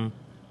him.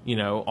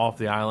 Off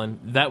the island.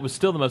 That was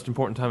still the most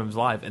important time of his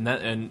life,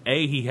 and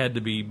he had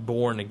to be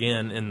born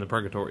again in the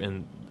purgatory.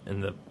 In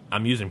the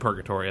I'm using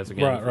purgatory as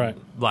again,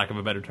 lack of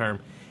a better term.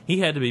 He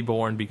had to be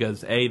born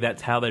because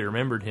that's how they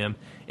remembered him,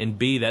 and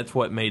B, that's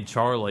what made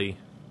Charlie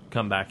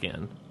come back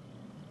in.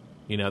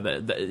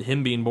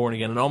 Him being born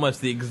again, and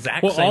almost the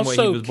exact same way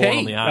he was born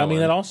on the island. I mean,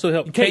 that also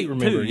helped Kate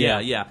remember. Too,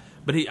 yeah.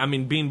 But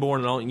being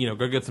born and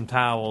go get some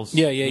towels.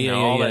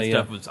 All that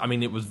stuff was. I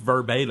mean, it was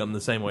verbatim the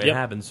same way it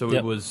happened. So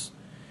it was.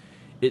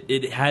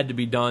 It had to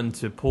be done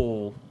to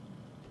pull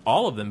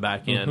all of them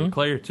back in.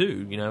 Claire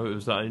too. It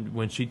was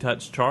when she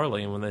touched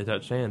Charlie and when they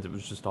touched hands, it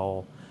was just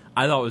all.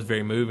 I thought it was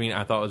very moving.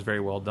 I thought it was very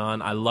well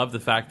done. I love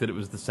the fact that it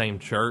was the same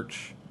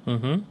church.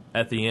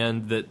 At the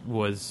end, that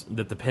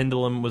the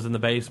pendulum was in the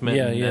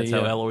basement. That's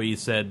how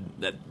Eloise said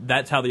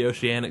that's how the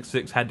Oceanic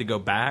Six had to go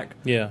back.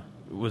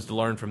 Was to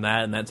learn from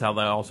that, and that's how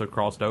they also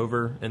crossed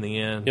over in the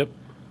end.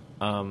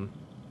 I don't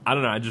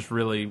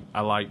know.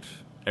 I liked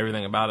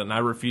everything about it, and I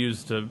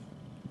refuse to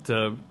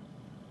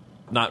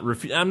not.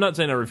 I'm not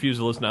saying I refuse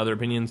to listen to other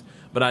opinions,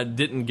 but I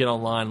didn't get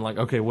online like,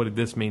 okay, what did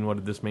this mean? What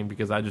did this mean?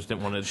 Because I just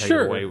didn't want to take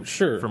it away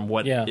from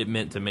what it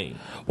meant to me.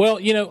 Well,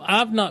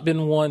 I've not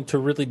been one to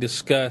really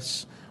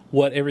discuss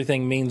what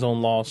everything means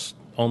on Lost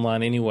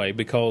online anyway,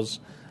 because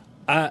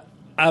I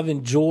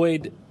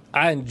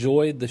I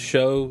enjoyed the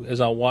show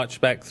as I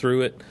watched back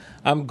through it.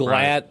 I'm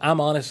glad. Right. I'm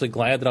honestly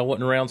glad that I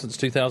wasn't around since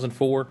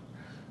 2004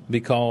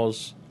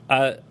 because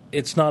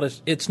it's not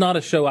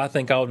a show I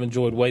think I would have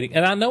enjoyed waiting,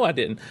 and I know I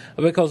didn't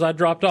because I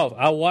dropped off.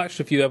 I watched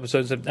a few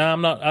episodes. And I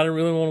didn't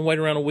really want to wait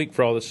around a week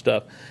for all this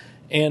stuff,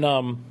 and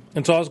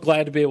so I was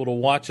glad to be able to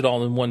watch it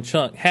all in one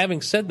chunk.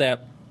 Having said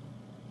that,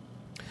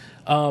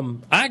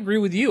 I agree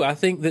with you. I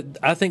think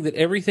that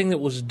everything that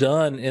was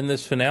done in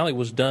this finale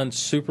was done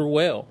super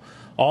well.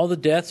 All the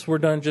deaths were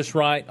done just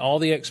right. All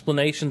the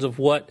explanations of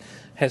what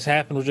has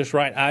happened was just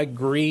right. I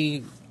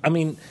agree. I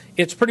mean,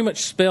 it's pretty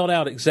much spelled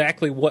out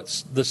exactly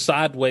what the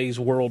Sideways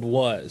world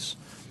was.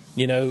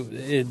 You know,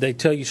 they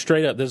tell you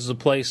straight up, this is a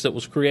place that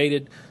was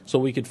created so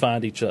we could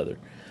find each other.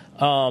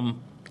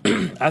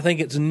 I think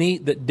it's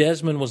neat that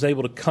Desmond was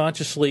able to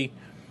consciously,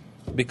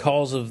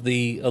 because of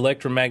the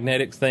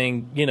electromagnetic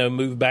thing, you know,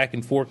 move back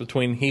and forth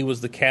between he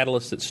was the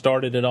catalyst that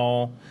started it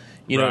all.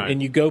 You know, Right.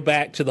 and you go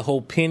back to the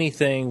whole Penny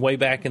thing way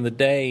back in the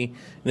day,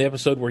 the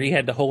episode where he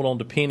had to hold on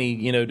to Penny,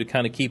 you know, to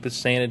kind of keep his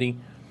sanity.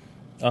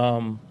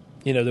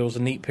 You know, there was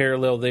a neat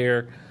parallel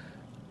there.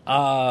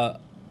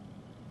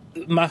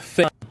 My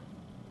favorite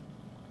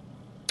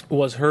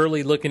was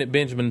Hurley looking at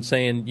Benjamin and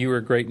saying, "You were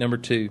a great number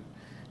 2."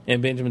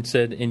 And Benjamin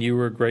said, "And you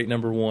were a great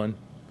number 1."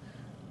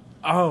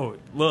 Oh,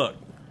 look,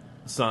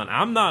 son,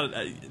 I'm not.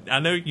 I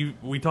know you.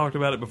 We talked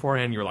about it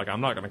beforehand. You were like,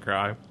 "I'm not going to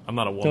cry. I'm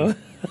not a woman."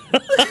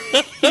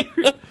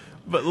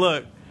 But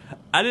look,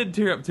 I didn't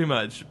tear up too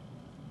much.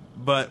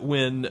 But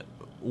when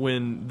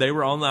they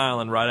were on the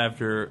island right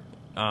after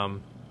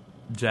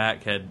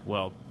Jack had,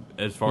 well,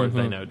 as far as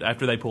they know,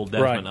 after they pulled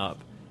Desmond up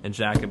and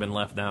Jack had been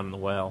left down in the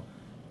well,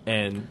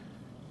 and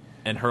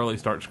Hurley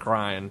starts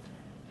crying,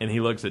 and he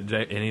looks at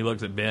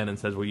Ben and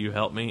says, "Will you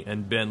help me?"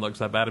 And Ben looks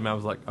up at him. I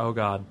was like, "Oh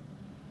God,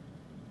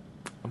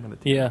 I'm gonna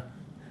tear." Yeah.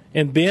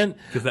 And Ben,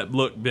 Because that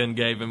look Ben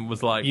gave him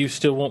was like, you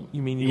still want...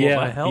 You mean you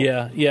want my help?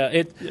 Yeah.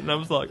 And I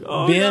was like,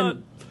 "Oh Ben-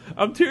 God,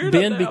 I'm tearing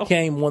Ben up now."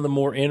 became one of the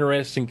more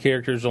interesting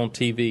characters on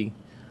TV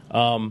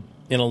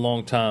in a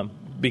long time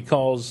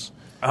because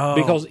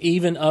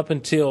even up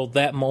until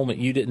that moment,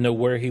 you didn't know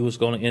where he was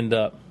going to end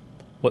up,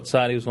 what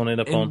side he was going to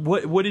end up on. And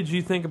what did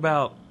you think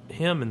about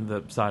him in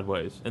the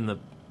Sideways? In the,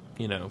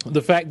 you know,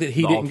 The fact that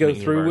he the didn't go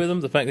alternate through universe. with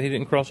him, the fact that he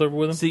didn't cross over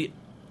with him. See,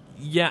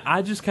 yeah,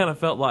 I just kind of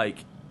felt like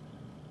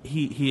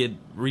he had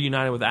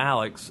reunited with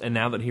Alex, and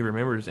now that he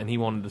remembers, and he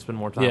wanted to spend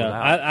more time with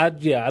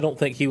Alex. I don't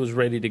think he was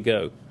ready to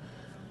go.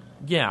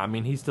 Yeah, I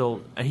mean, he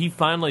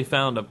finally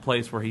found a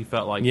place where he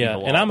felt like he Yeah,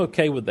 belonged, and I'm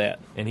okay with that.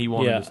 and he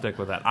wanted yeah. to stick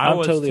with that. I'm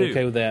was totally too.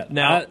 okay with that.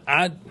 Now,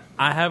 I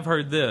I have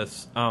heard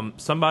this.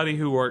 Somebody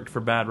who worked for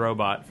Bad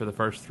Robot for the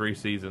first 3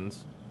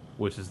 seasons,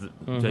 which is the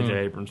J.J.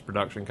 Abrams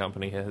production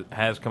company,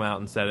 has come out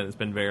and said, and it's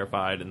been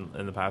verified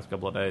in the past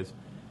couple of days,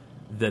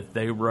 that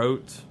they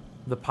wrote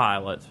the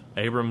pilot.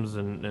 Abrams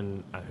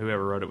and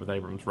whoever wrote it with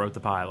Abrams wrote the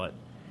pilot,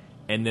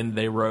 and then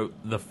they wrote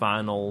the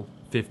final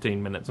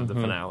 15 minutes of the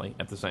finale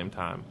at the same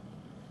time.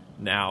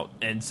 Now,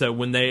 and so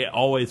when they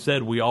always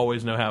said, "We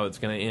always know how it's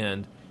going to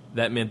end,"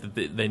 that meant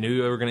that they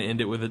knew they were going to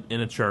end it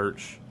in a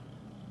church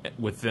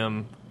with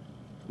them,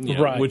 you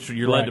know, Right, which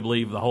you're led right. to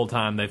believe the whole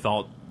time they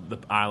thought the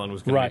island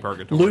was going to right. be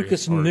purgatory.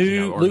 Lucas or, knew you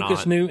know, or Lucas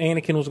not. knew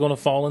Anakin was going to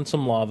fall in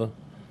some lava.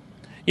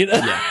 You know,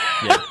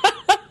 Yeah,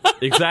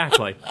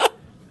 exactly.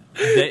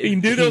 he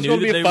knew there was going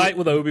to be that a they fight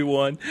with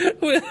Obi-Wan.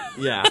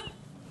 Yeah,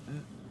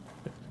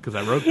 because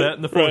I wrote that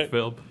in the fourth Right.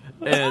 film,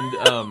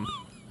 and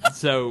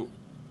so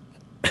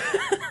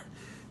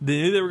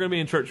they knew they were going to be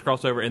in church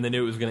crossover, and they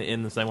knew it was going to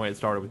end the same way it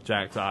started with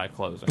Jack's eye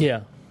closing.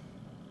 Yeah.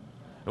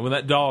 And when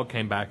that dog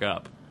came back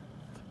up,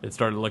 it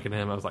started looking at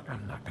him. I was like,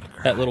 "I'm not going to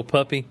cry. That little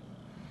puppy,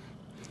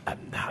 I'm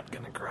not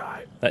going to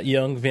cry. that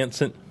young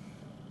Vincent.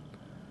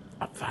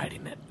 I'm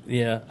fighting it."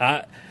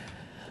 Yeah,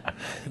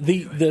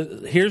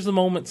 here's the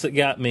moments that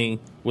got me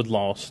with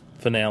Lost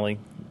finale.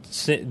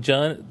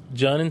 John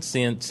and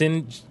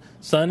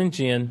Son and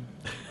Jin.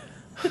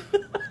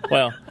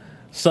 Well,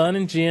 Son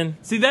and Jin.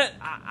 See that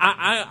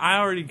I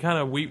already kind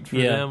of weeped for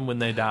Yeah. them when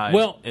they died.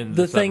 Well, in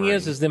the thing submarine.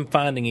 is them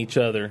finding each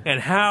other. And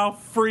how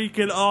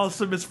freaking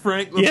awesome is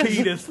Frank Yes.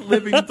 Lapidus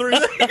living through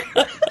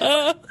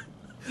that?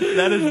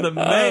 That is the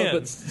man.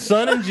 But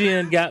Son and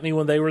Jin got me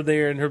when they were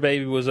there and her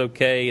baby was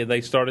okay and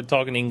they started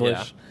talking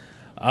English.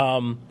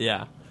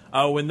 Yeah.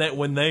 Oh, when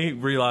they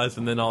realized,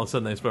 and then all of a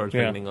sudden they started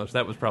speaking Yeah. English.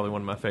 That was probably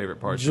one of my favorite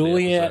parts of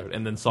Juliet, the episode.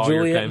 And then Sawyer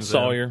Juliet came and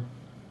Sawyer in.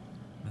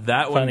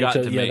 That one finding got each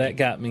other. to Yeah, me. that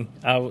got me.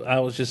 I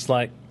was just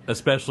like,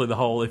 Especially the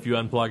whole if you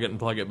unplug it and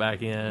plug it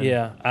back in.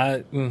 yeah,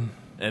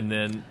 And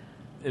then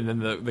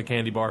the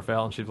candy bar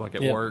fell, and she was like,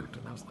 "It Yeah. worked."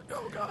 And I was like,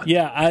 "Oh God!"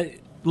 yeah,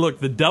 Look,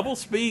 the double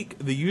speak,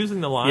 the using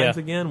the lines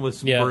Yeah. again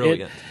was yeah.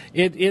 brilliant.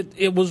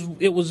 It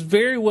was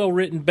very well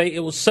written.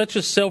 It was such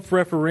a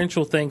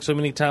self-referential thing so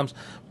many times,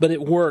 but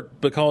it worked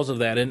because of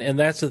that. And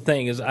that's the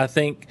thing is I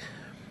think,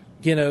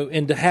 you know,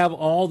 and to have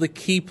all the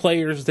key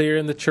players there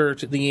in the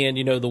church at the end,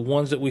 you know, the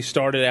ones that we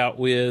started out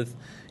with,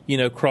 you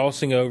know,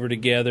 crossing over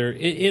together,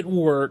 it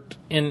worked.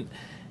 And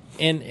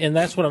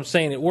that's what I'm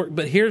saying. It worked.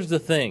 But here's the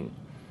thing.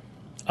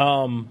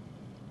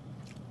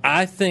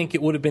 I think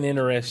it would have been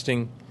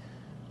interesting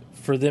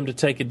for them to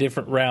take a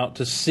different route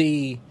to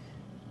see.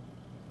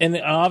 And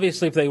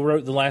obviously, if they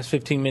wrote the last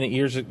 15-minute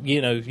years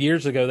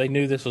ago, they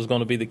knew this was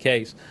going to be the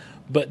case.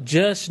 But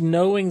just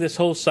knowing this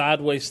whole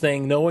sideways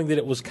thing, knowing that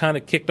it was kind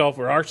of kicked off,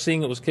 or our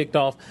seeing it was kicked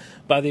off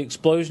by the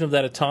explosion of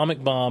that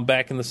atomic bomb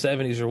back in the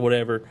 70s or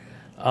whatever,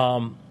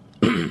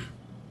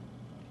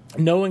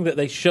 knowing that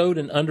they showed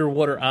an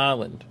underwater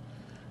island,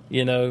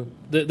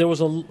 there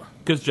was a...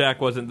 Because Jack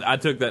wasn't... I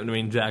took that to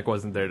mean Jack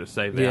wasn't there to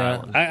save the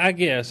island. I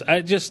guess.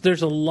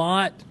 There's a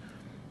lot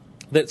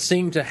that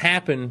seemed to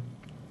happen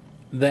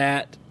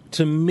that,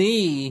 to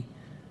me,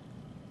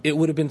 it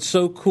would have been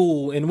so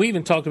cool, and we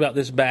even talked about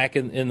this back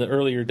in the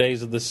earlier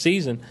days of the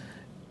season,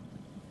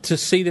 to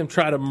see them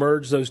try to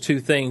merge those two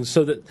things,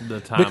 so that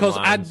because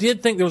I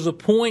did think there was a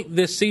point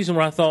this season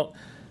where I thought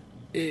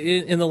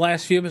in the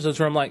last few episodes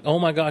where I'm like, oh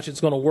my gosh,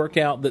 it's going to work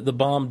out that the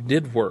bomb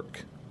did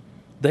work.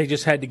 They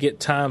just had to get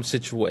time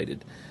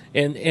situated.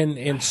 And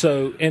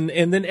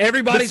then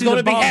everybody's going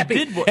to be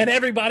happy, and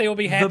everybody will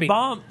be happy.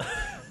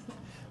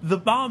 The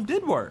bomb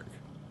did work.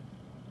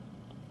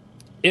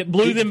 It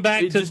blew them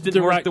back to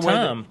the right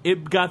time.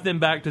 It got them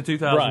back to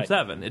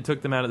 2007. Right. It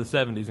took them out of the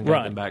 70s and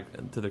got them back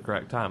to the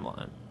correct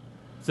timeline.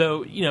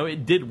 So,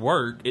 it did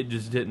work. It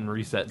just didn't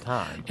reset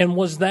time. And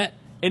was that...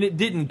 And it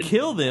didn't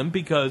kill them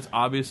because,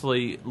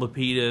 obviously,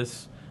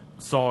 Lapidus,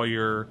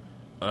 Sawyer,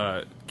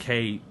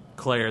 Kate,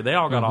 Claire, they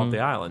all got off the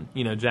island.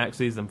 Jack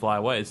sees them fly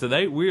away. So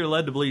we are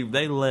led to believe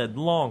they led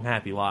long,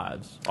 happy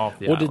lives off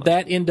the island. Well, did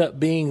that end up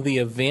being the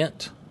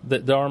event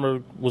that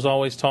Dharma was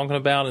always talking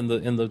about in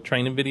the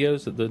training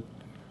videos, that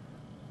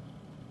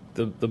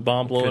the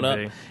bomb blowing up?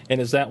 And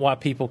is that why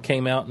people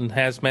came out in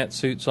hazmat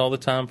suits all the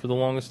time for the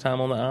longest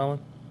time on the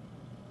island?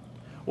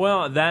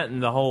 Well, that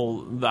and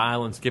the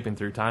island skipping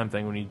through time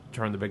thing when you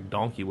turn the big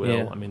donkey wheel.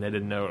 Yeah. I mean, they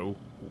didn't know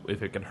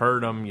if it could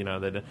hurt them.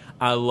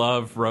 I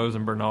love Rose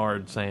and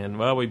Bernard saying,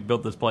 well, we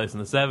built this place in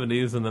the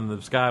 70s, and then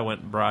the sky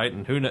went bright,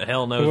 and who the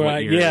hell knows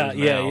what year it is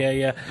now.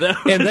 Yeah.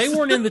 And they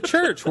weren't in the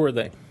church, were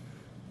they?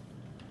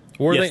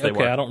 Yes, they?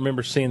 Were. I don't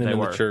remember seeing them in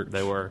the church.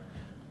 They were.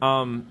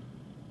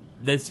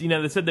 They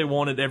said they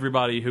wanted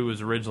everybody who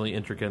was originally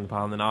intricate in the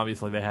pile, and then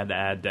obviously they had to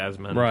add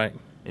Desmond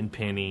and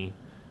Penny.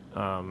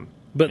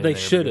 But they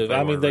should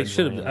have. They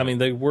should have.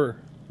 They were.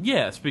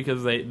 Yes,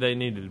 because they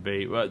needed to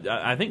be. But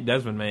I think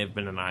Desmond may have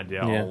been an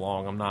idea all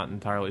along. I'm not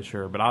entirely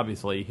sure. But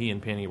obviously he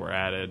and Penny were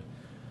added.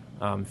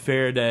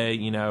 Faraday,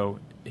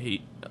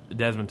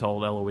 Desmond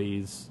told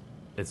Eloise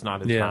it's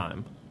not his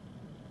time.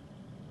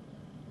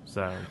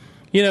 So...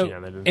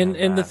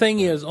 and the thing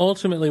is,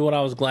 ultimately, what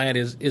I was glad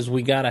is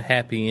we got a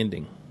happy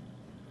ending.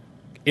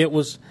 It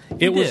was.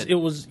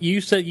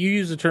 You said you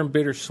used the term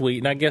bittersweet,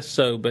 and I guess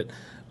so. But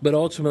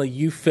ultimately,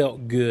 you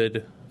felt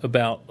good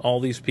about all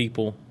these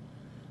people,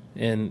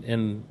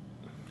 and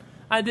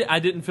I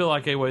didn't feel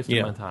like I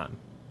wasted my time.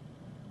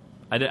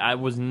 I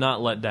was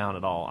not let down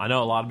at all. I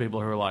know a lot of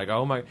people who are like,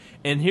 oh my.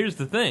 And here's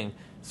the thing.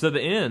 So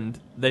the end,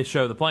 they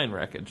show the plane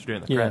wreckage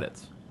during the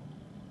credits.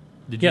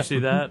 Did you see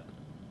that?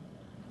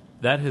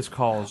 That has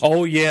caused a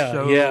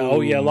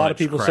lot of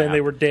people saying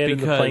they were dead in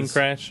the plane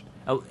crash.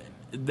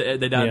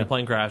 They died in the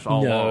plane crash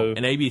all along.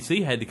 And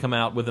ABC had to come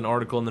out with an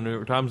article in the New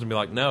York Times and be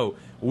like, no,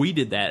 we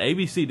did that.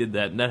 ABC did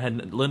that. And that had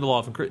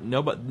Lindelof and Chris.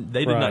 No, but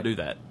they did not do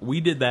that. We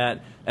did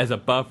that as a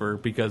buffer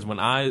because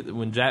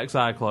when Jack's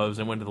eye closed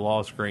and went to the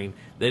law screen,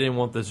 they didn't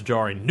want this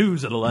jarring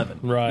news at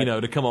 11,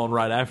 to come on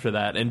right after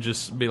that and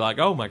just be like,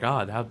 oh my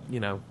God, how,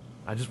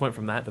 I just went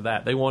from that to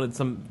that. They wanted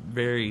some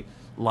very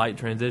light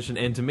transition,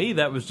 and to me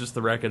that was just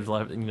the wreckage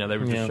left. They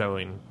were just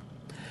showing.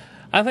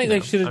 I think they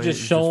should have just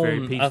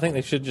shown. I think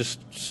they should just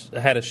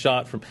had a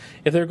shot from.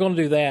 If they're going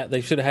to do that, they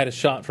should have had a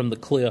shot from the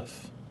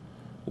cliff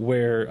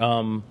where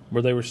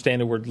they were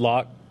standing where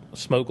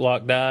Smoke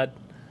Lock died.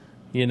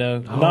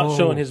 Not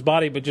showing his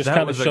body, but just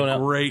kind of showing out.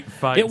 That was a great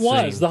fight. It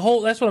was the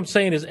whole. That's what I'm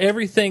saying. Is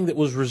everything that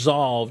was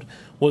resolved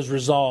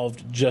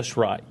just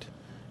right.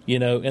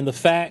 And the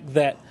fact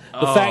that.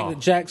 The fact that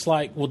Jack's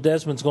like, well,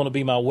 Desmond's going to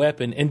be my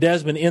weapon, and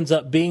Desmond ends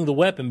up being the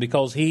weapon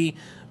because he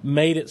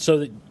made it so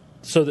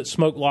that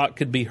Smoke Lock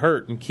could be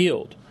hurt and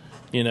killed.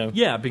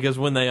 Yeah, because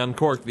when they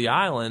uncorked the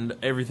island,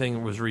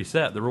 everything was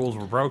reset. The rules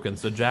were broken,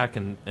 so Jack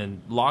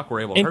and Locke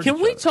were able to hurt each other. And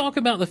can we talk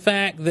about the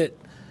fact that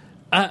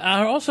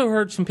I also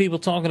heard some people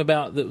talking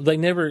about that they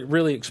never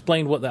really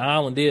explained what the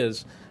island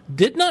is.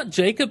 Did not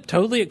Jacob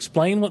totally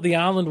explain what the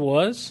island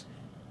was?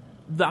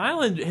 The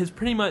island has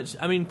pretty much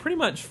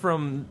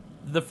from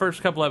the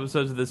first couple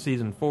episodes of this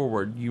season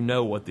forward,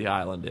 what the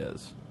island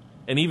is.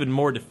 And even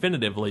more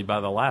definitively by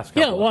the last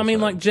couple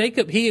episodes. Like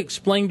Jacob, he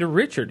explained to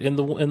Richard in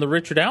the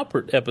Richard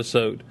Alpert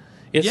episode.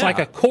 It's like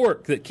a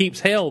cork that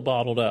keeps hell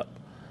bottled up.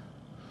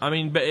 But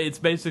it's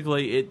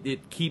basically,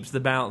 it keeps the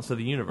balance of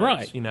the universe.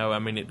 Right.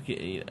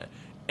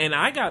 And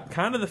I got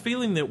kind of the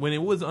feeling that when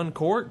it was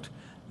uncorked,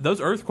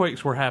 those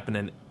earthquakes were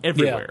happening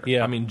everywhere.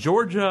 Yeah.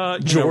 Georgia.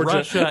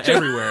 Russia,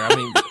 everywhere.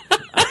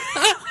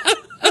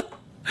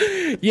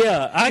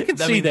 Yeah, I can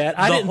see that.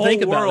 I didn't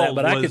think about that,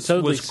 but I could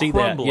totally see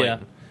that. Yeah.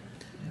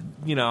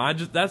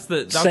 that's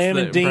Sam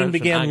the and Dean impression I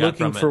began got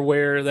looking from for it.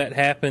 where that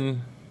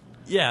happened.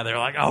 Yeah, they're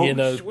like,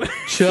 oh,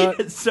 Chuck,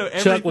 so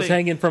Chuck was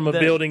hanging from a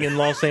building in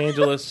Los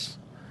Angeles.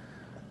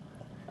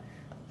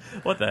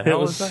 What the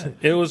hell was that?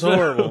 It was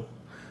horrible.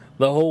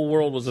 The whole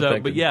world was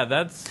affected. But yeah,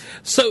 that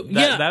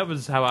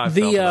was how I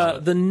felt about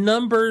it. The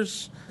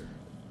numbers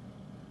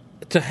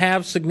to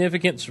have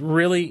significance,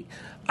 really,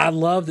 I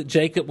love that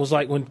Jacob was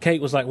like, when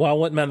Kate was like, well, I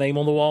want my name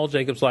on the wall,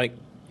 Jacob's like,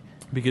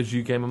 because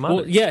you became a mother.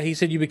 well, yeah, he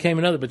said you became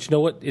another, but you know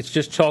what? It's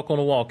just chalk on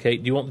the wall,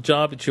 Kate. Do you want the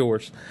job? It's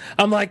yours.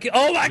 I'm like,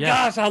 oh my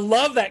gosh, I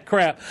love that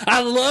crap.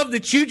 I love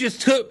that you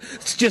just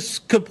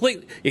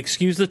completely,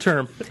 excuse the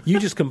term, you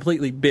just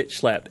completely bitch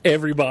slapped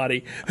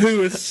everybody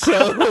who is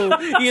so,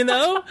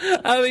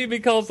 I mean,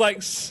 because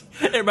like,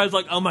 everybody's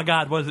like, oh my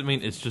God, what does it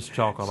mean? It's just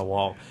chalk on the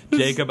wall.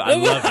 Jacob, I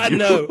love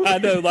you. I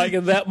know. Like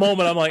in that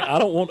moment, I'm like, I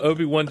don't want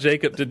Obi-Wan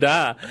Jacob to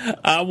die.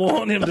 I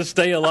want him to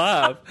stay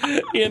alive.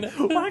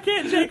 Why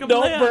can't Jacob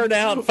Don't live? burn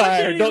out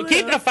fire. Don't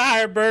keep the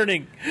fire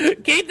burning.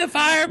 Keep the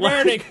fire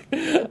burning.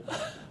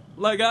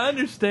 Like I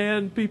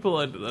understand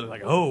people are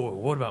like, oh,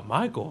 what about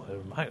Michael?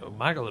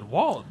 Michael and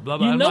Walt. Blah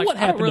blah. You know like, what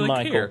happened I don't really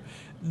to Michael? Care.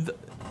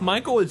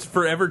 Michael is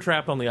forever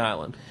trapped on the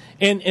island.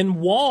 And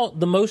Walt,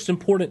 the most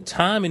important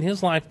time in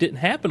his life didn't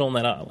happen on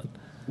that island.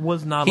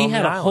 Was not he on the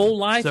had a island. whole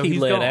life So he he's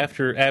led gone.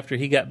 after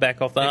he got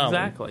back off the island.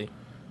 Exactly.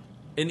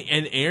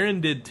 And Aaron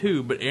did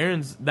too, but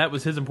that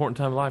was his important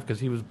time in life because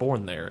he was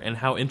born there, and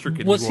how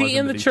intricate Was he he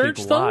in into the these church,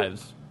 people's though?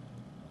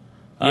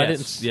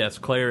 lives. Yes,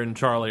 Claire and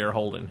Charlie are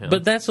holding him.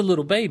 But that's a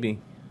little baby.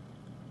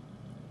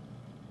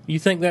 You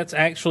think that's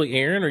actually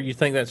Aaron, or you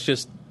think that's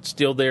just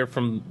still there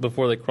from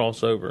before they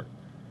cross over?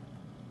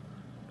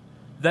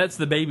 That's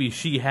the baby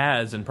she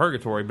has in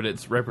purgatory, but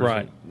it's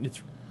Right.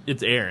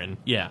 It's Aaron,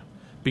 yeah,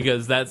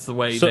 because that's the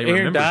way. So they Aaron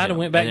remembered died him, and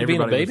went back to being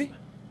a everybody baby?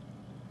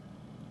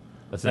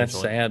 was- That's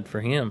essentially. sad for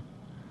him.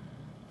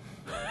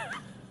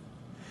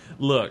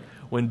 Look,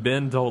 when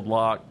Ben told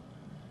Locke,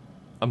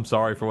 "I'm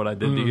sorry for what I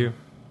did to you,"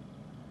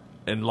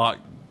 and Locke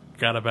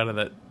got up out of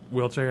that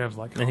wheelchair, I was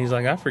like, And he's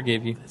like, I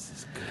forgive you. "This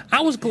is good."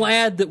 I was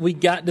glad that we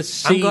got to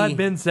see. I'm glad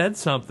Ben said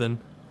something.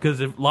 Because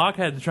if Locke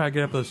had to try to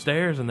get up those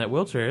stairs in that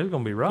wheelchair, it was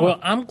going to be rough. Well,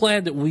 I'm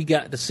glad that we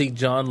got to see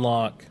John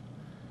Locke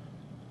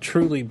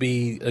truly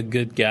be a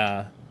good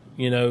guy.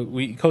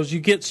 Because you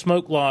get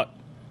Smoke Locke,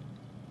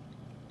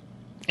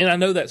 and I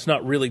know that's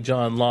not really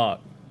John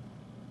Locke.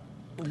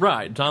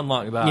 right, John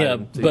Locke died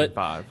in season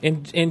 5.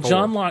 And Four,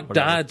 John Locke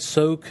whatever. died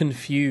so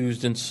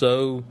confused and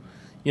so,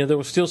 there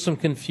was still some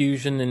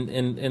confusion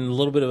and a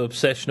little bit of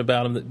obsession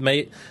about him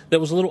that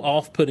was a little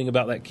off-putting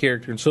about that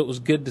character. And so it was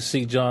good to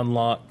see John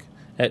Locke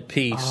at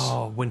peace.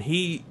 Oh, when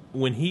he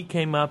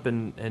came up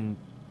and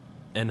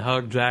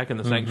hugged Jack in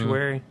the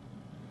sanctuary.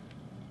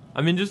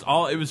 I mean, it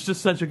was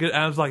just such a good.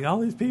 I was like, all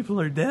these people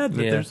are dead,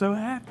 but Yeah. they're so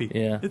happy.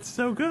 Yeah. It's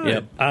so good.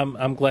 Yep,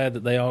 I'm glad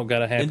that they all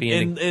got a happy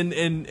ending.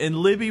 And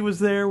Libby was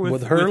there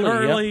with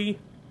Hurley,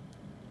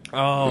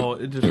 Oh,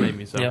 it just made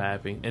me so Yep.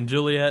 happy. And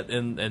Juliet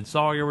and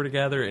Sawyer were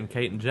together, and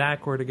Kate and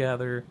Jack were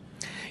together.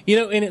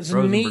 And it's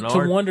Rose and neat Bernard.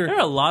 to wonder. There are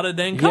a lot of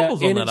dang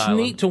couples on and that it's island.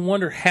 neat to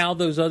wonder how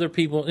those other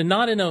people, and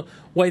not in a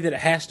way that it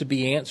has to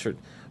be answered,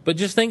 but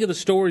just think of the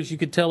stories you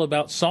could tell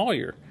about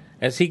Sawyer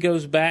as he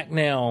goes back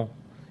now.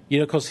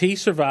 Because he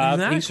survived.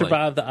 Exactly. He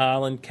survived the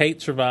island. Kate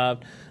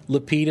survived.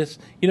 Lapidus.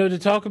 To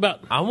talk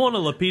about I want a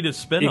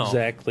Lapidus spinoff.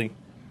 exactly.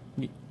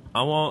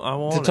 I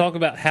want To talk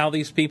about how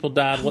these people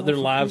died, what their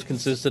lives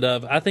consisted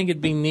of. I think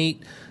it'd be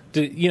neat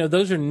to,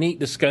 those are neat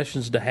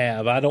discussions to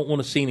have. I don't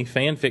want to see any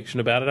fan fiction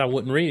about it. I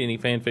wouldn't read any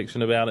fan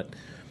fiction about it.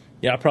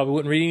 I probably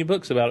wouldn't read any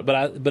books about it.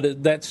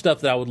 But that's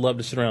stuff that I would love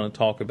to sit around and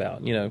talk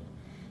about.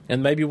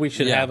 And maybe we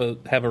should have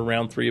a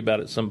round 3 about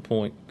it at some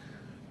point.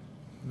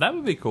 That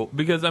would be cool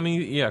because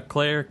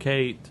Claire,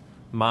 Kate,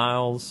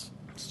 Miles,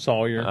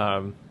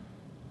 Sawyer,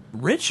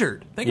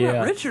 Richard. Think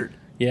about Richard.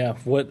 Yeah,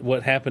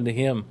 what happened to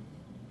him?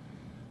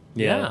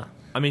 Yeah.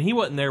 I mean, he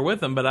wasn't there with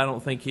them, but I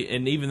don't think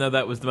and even though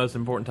that was the most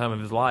important time of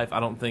his life,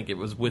 I don't think it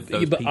was with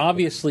those But people.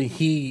 obviously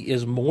he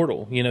is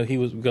mortal. He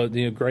was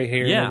gray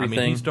hair Yeah, and everything.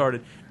 I mean, he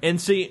started.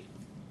 And see,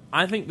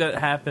 I think that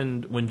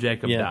happened when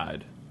Jacob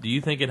died. Do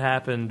you think it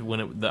happened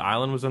when the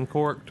island was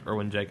uncorked or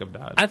when Jacob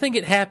died? I think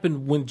it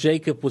happened when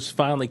Jacob was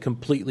finally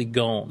completely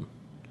gone,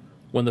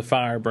 when the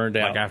fire burned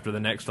out. Like after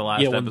the next to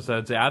last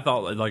episode? See, I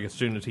thought like as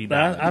soon as he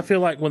died. I feel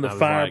like when the I was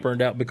fire like-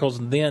 burned out, because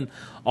then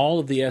all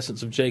of the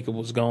essence of Jacob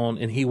was gone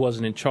and he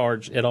wasn't in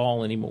charge at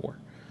all anymore.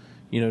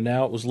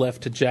 Now it was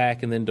left to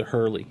Jack and then to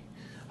Hurley.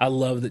 I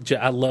love that.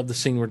 I love the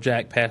scene where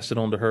Jack passed it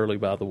on to Hurley.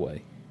 By the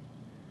way,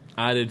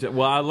 I did.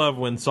 Well, I love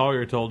when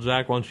Sawyer told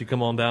Jack, "Why don't you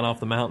come on down off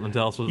the mountain and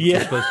tell us what we're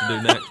supposed to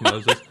do next,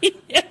 Moses?"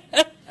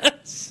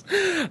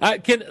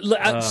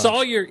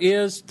 Sawyer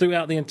is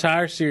throughout the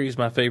entire series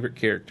my favorite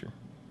character.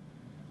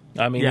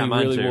 I mean, Yeah, he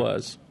mine really too.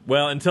 was.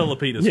 Well, until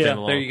Lapidus came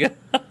along. There you go.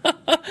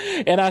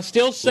 And I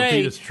still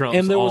say, Lapidus trumps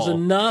and there was all.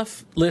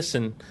 enough.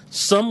 Listen,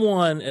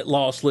 someone at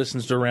Lost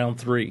listens to round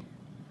 3.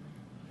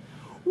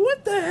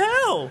 What the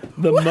hell?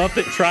 The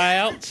Muppet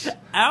tryouts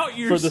Out for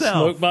yourself. the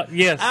smoke box.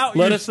 Yes, Out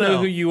let us know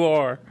yourself. who you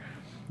are.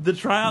 The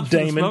tryouts for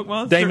the Smoke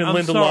Monster? Damon I'm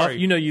Lindelof, sorry.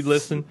 you know you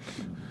listen.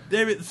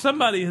 David,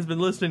 somebody has been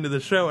listening to the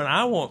show, and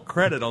I want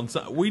credit on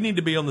some. We need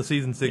to be on the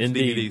season 6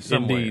 DVD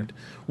somewhere. Indeed.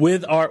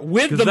 With the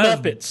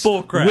Muppets.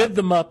 Bull crap. With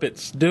the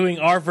Muppets. Doing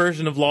our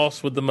version of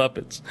Lost with the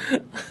Muppets.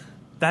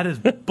 That is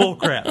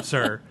bullcrap,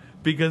 sir.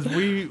 Because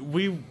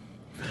we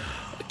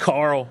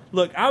Carl.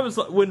 look. I was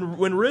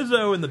when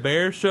Rizzo and the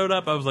Bears showed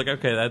up. I was like,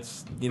 okay,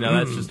 that's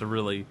that's just a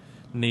really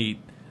neat.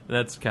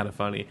 That's kind of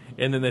funny.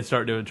 And then they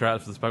start doing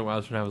tryouts for the Smoke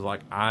Monster, and I was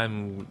like,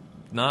 I'm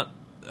not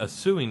a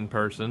suing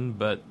person,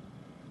 but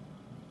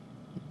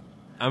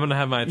I'm going to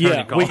have my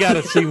attorney call. We got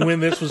to see when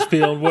this was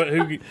filmed.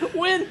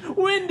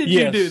 When did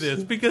you do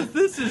this? Because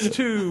this is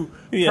too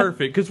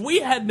perfect. Because we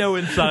had no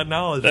inside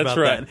knowledge about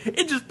that.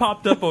 It just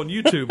popped up on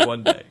YouTube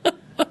one day.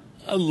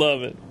 I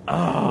love it.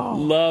 Oh.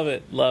 Love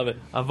it. Love it.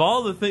 Of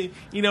all the things,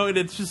 and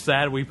it's just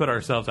sad we put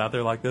ourselves out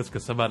there like this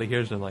because somebody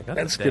hears it and like,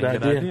 that's a good dang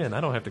good idea. idea, and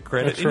I don't have to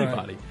credit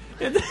anybody.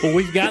 Well,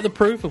 we've got the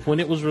proof of when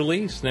it was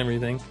released and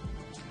everything.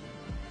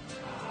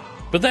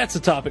 But that's a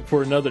topic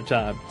for another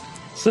time.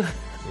 So,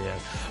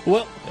 yes.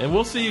 Well, and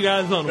we'll see you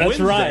guys on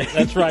Wednesday.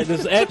 That's right.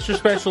 This extra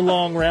special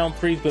long round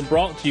 3 has been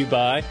brought to you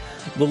by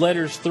the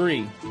letters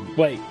 3.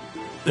 Wait,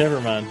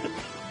 never mind.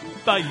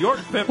 By York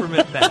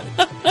Peppermint Patty.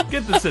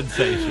 Get the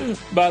sensation.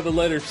 By the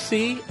letters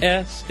C,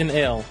 S, and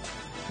L.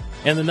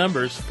 And the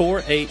numbers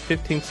 4, 8,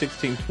 15,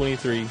 16,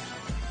 23.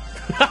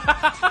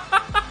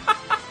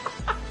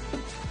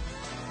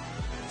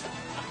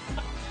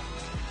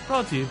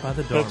 Brought to you by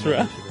the Dharma. That's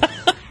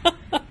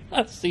right.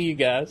 I'll see you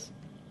guys.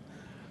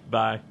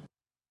 Bye.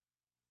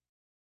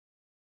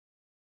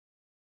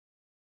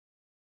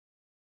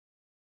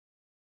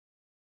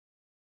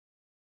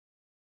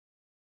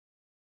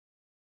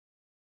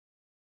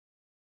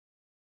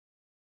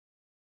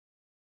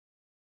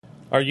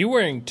 Are you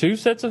wearing 2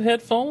 sets of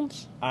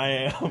headphones? I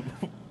am.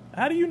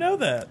 How do you know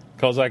that?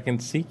 Because I can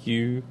see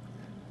you.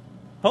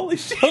 Holy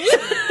shit.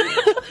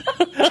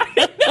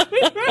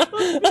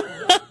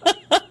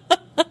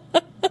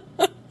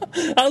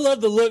 I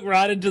love to look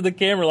right into the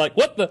camera like,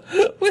 what the?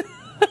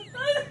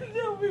 I didn't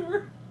know we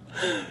were.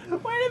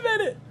 Wait a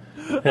minute.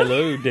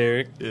 Hello,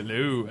 Derek.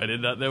 Hello. I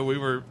did not know we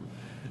were.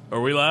 Are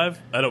we live?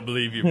 I don't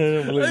believe you.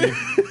 I don't believe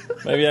you.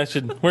 Maybe I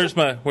should. Where's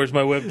my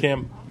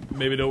webcam?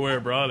 Maybe don't wear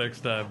a bra next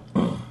time.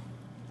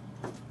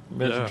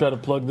 Better try to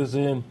plug this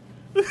in.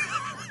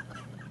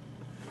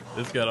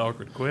 This got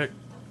awkward quick.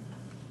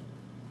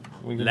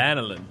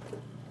 Lanolin.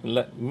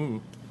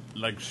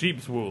 Like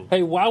sheep's wool.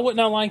 Hey, why wouldn't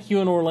I like you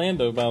in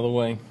Orlando, by the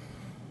way?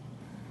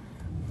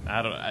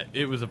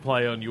 It was a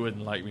play on you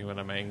wouldn't like me when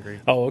I'm angry.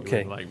 Oh,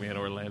 okay. You wouldn't like me in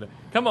Orlando.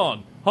 Come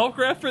on. Hulk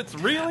reference?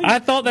 Really? I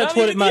thought that's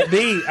what it might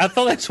be. I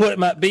thought that's what it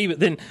might be, but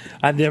then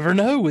I never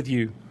know with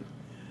you.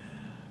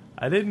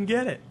 I didn't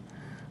get it.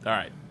 All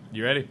right.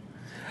 You ready?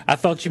 I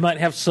thought you might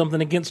have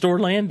something against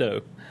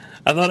Orlando.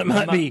 I thought it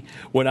might be,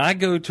 when I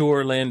go to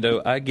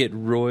Orlando, I get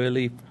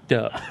royally f***ed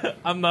up.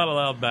 I'm not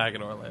allowed back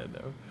in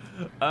Orlando.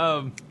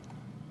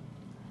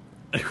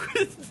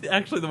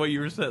 Actually, the way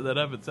you were setting that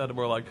up, it sounded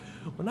more like,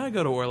 when I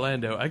go to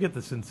Orlando, I get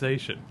the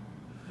sensation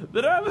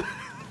that I'm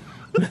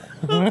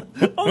on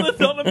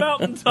the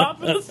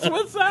mountaintop in the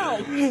Swiss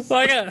Alps.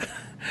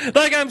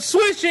 Like I'm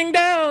swishing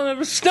down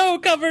a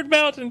snow-covered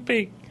mountain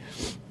peak.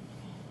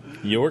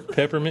 York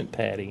Peppermint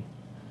Patty.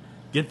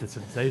 Get the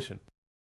sensation.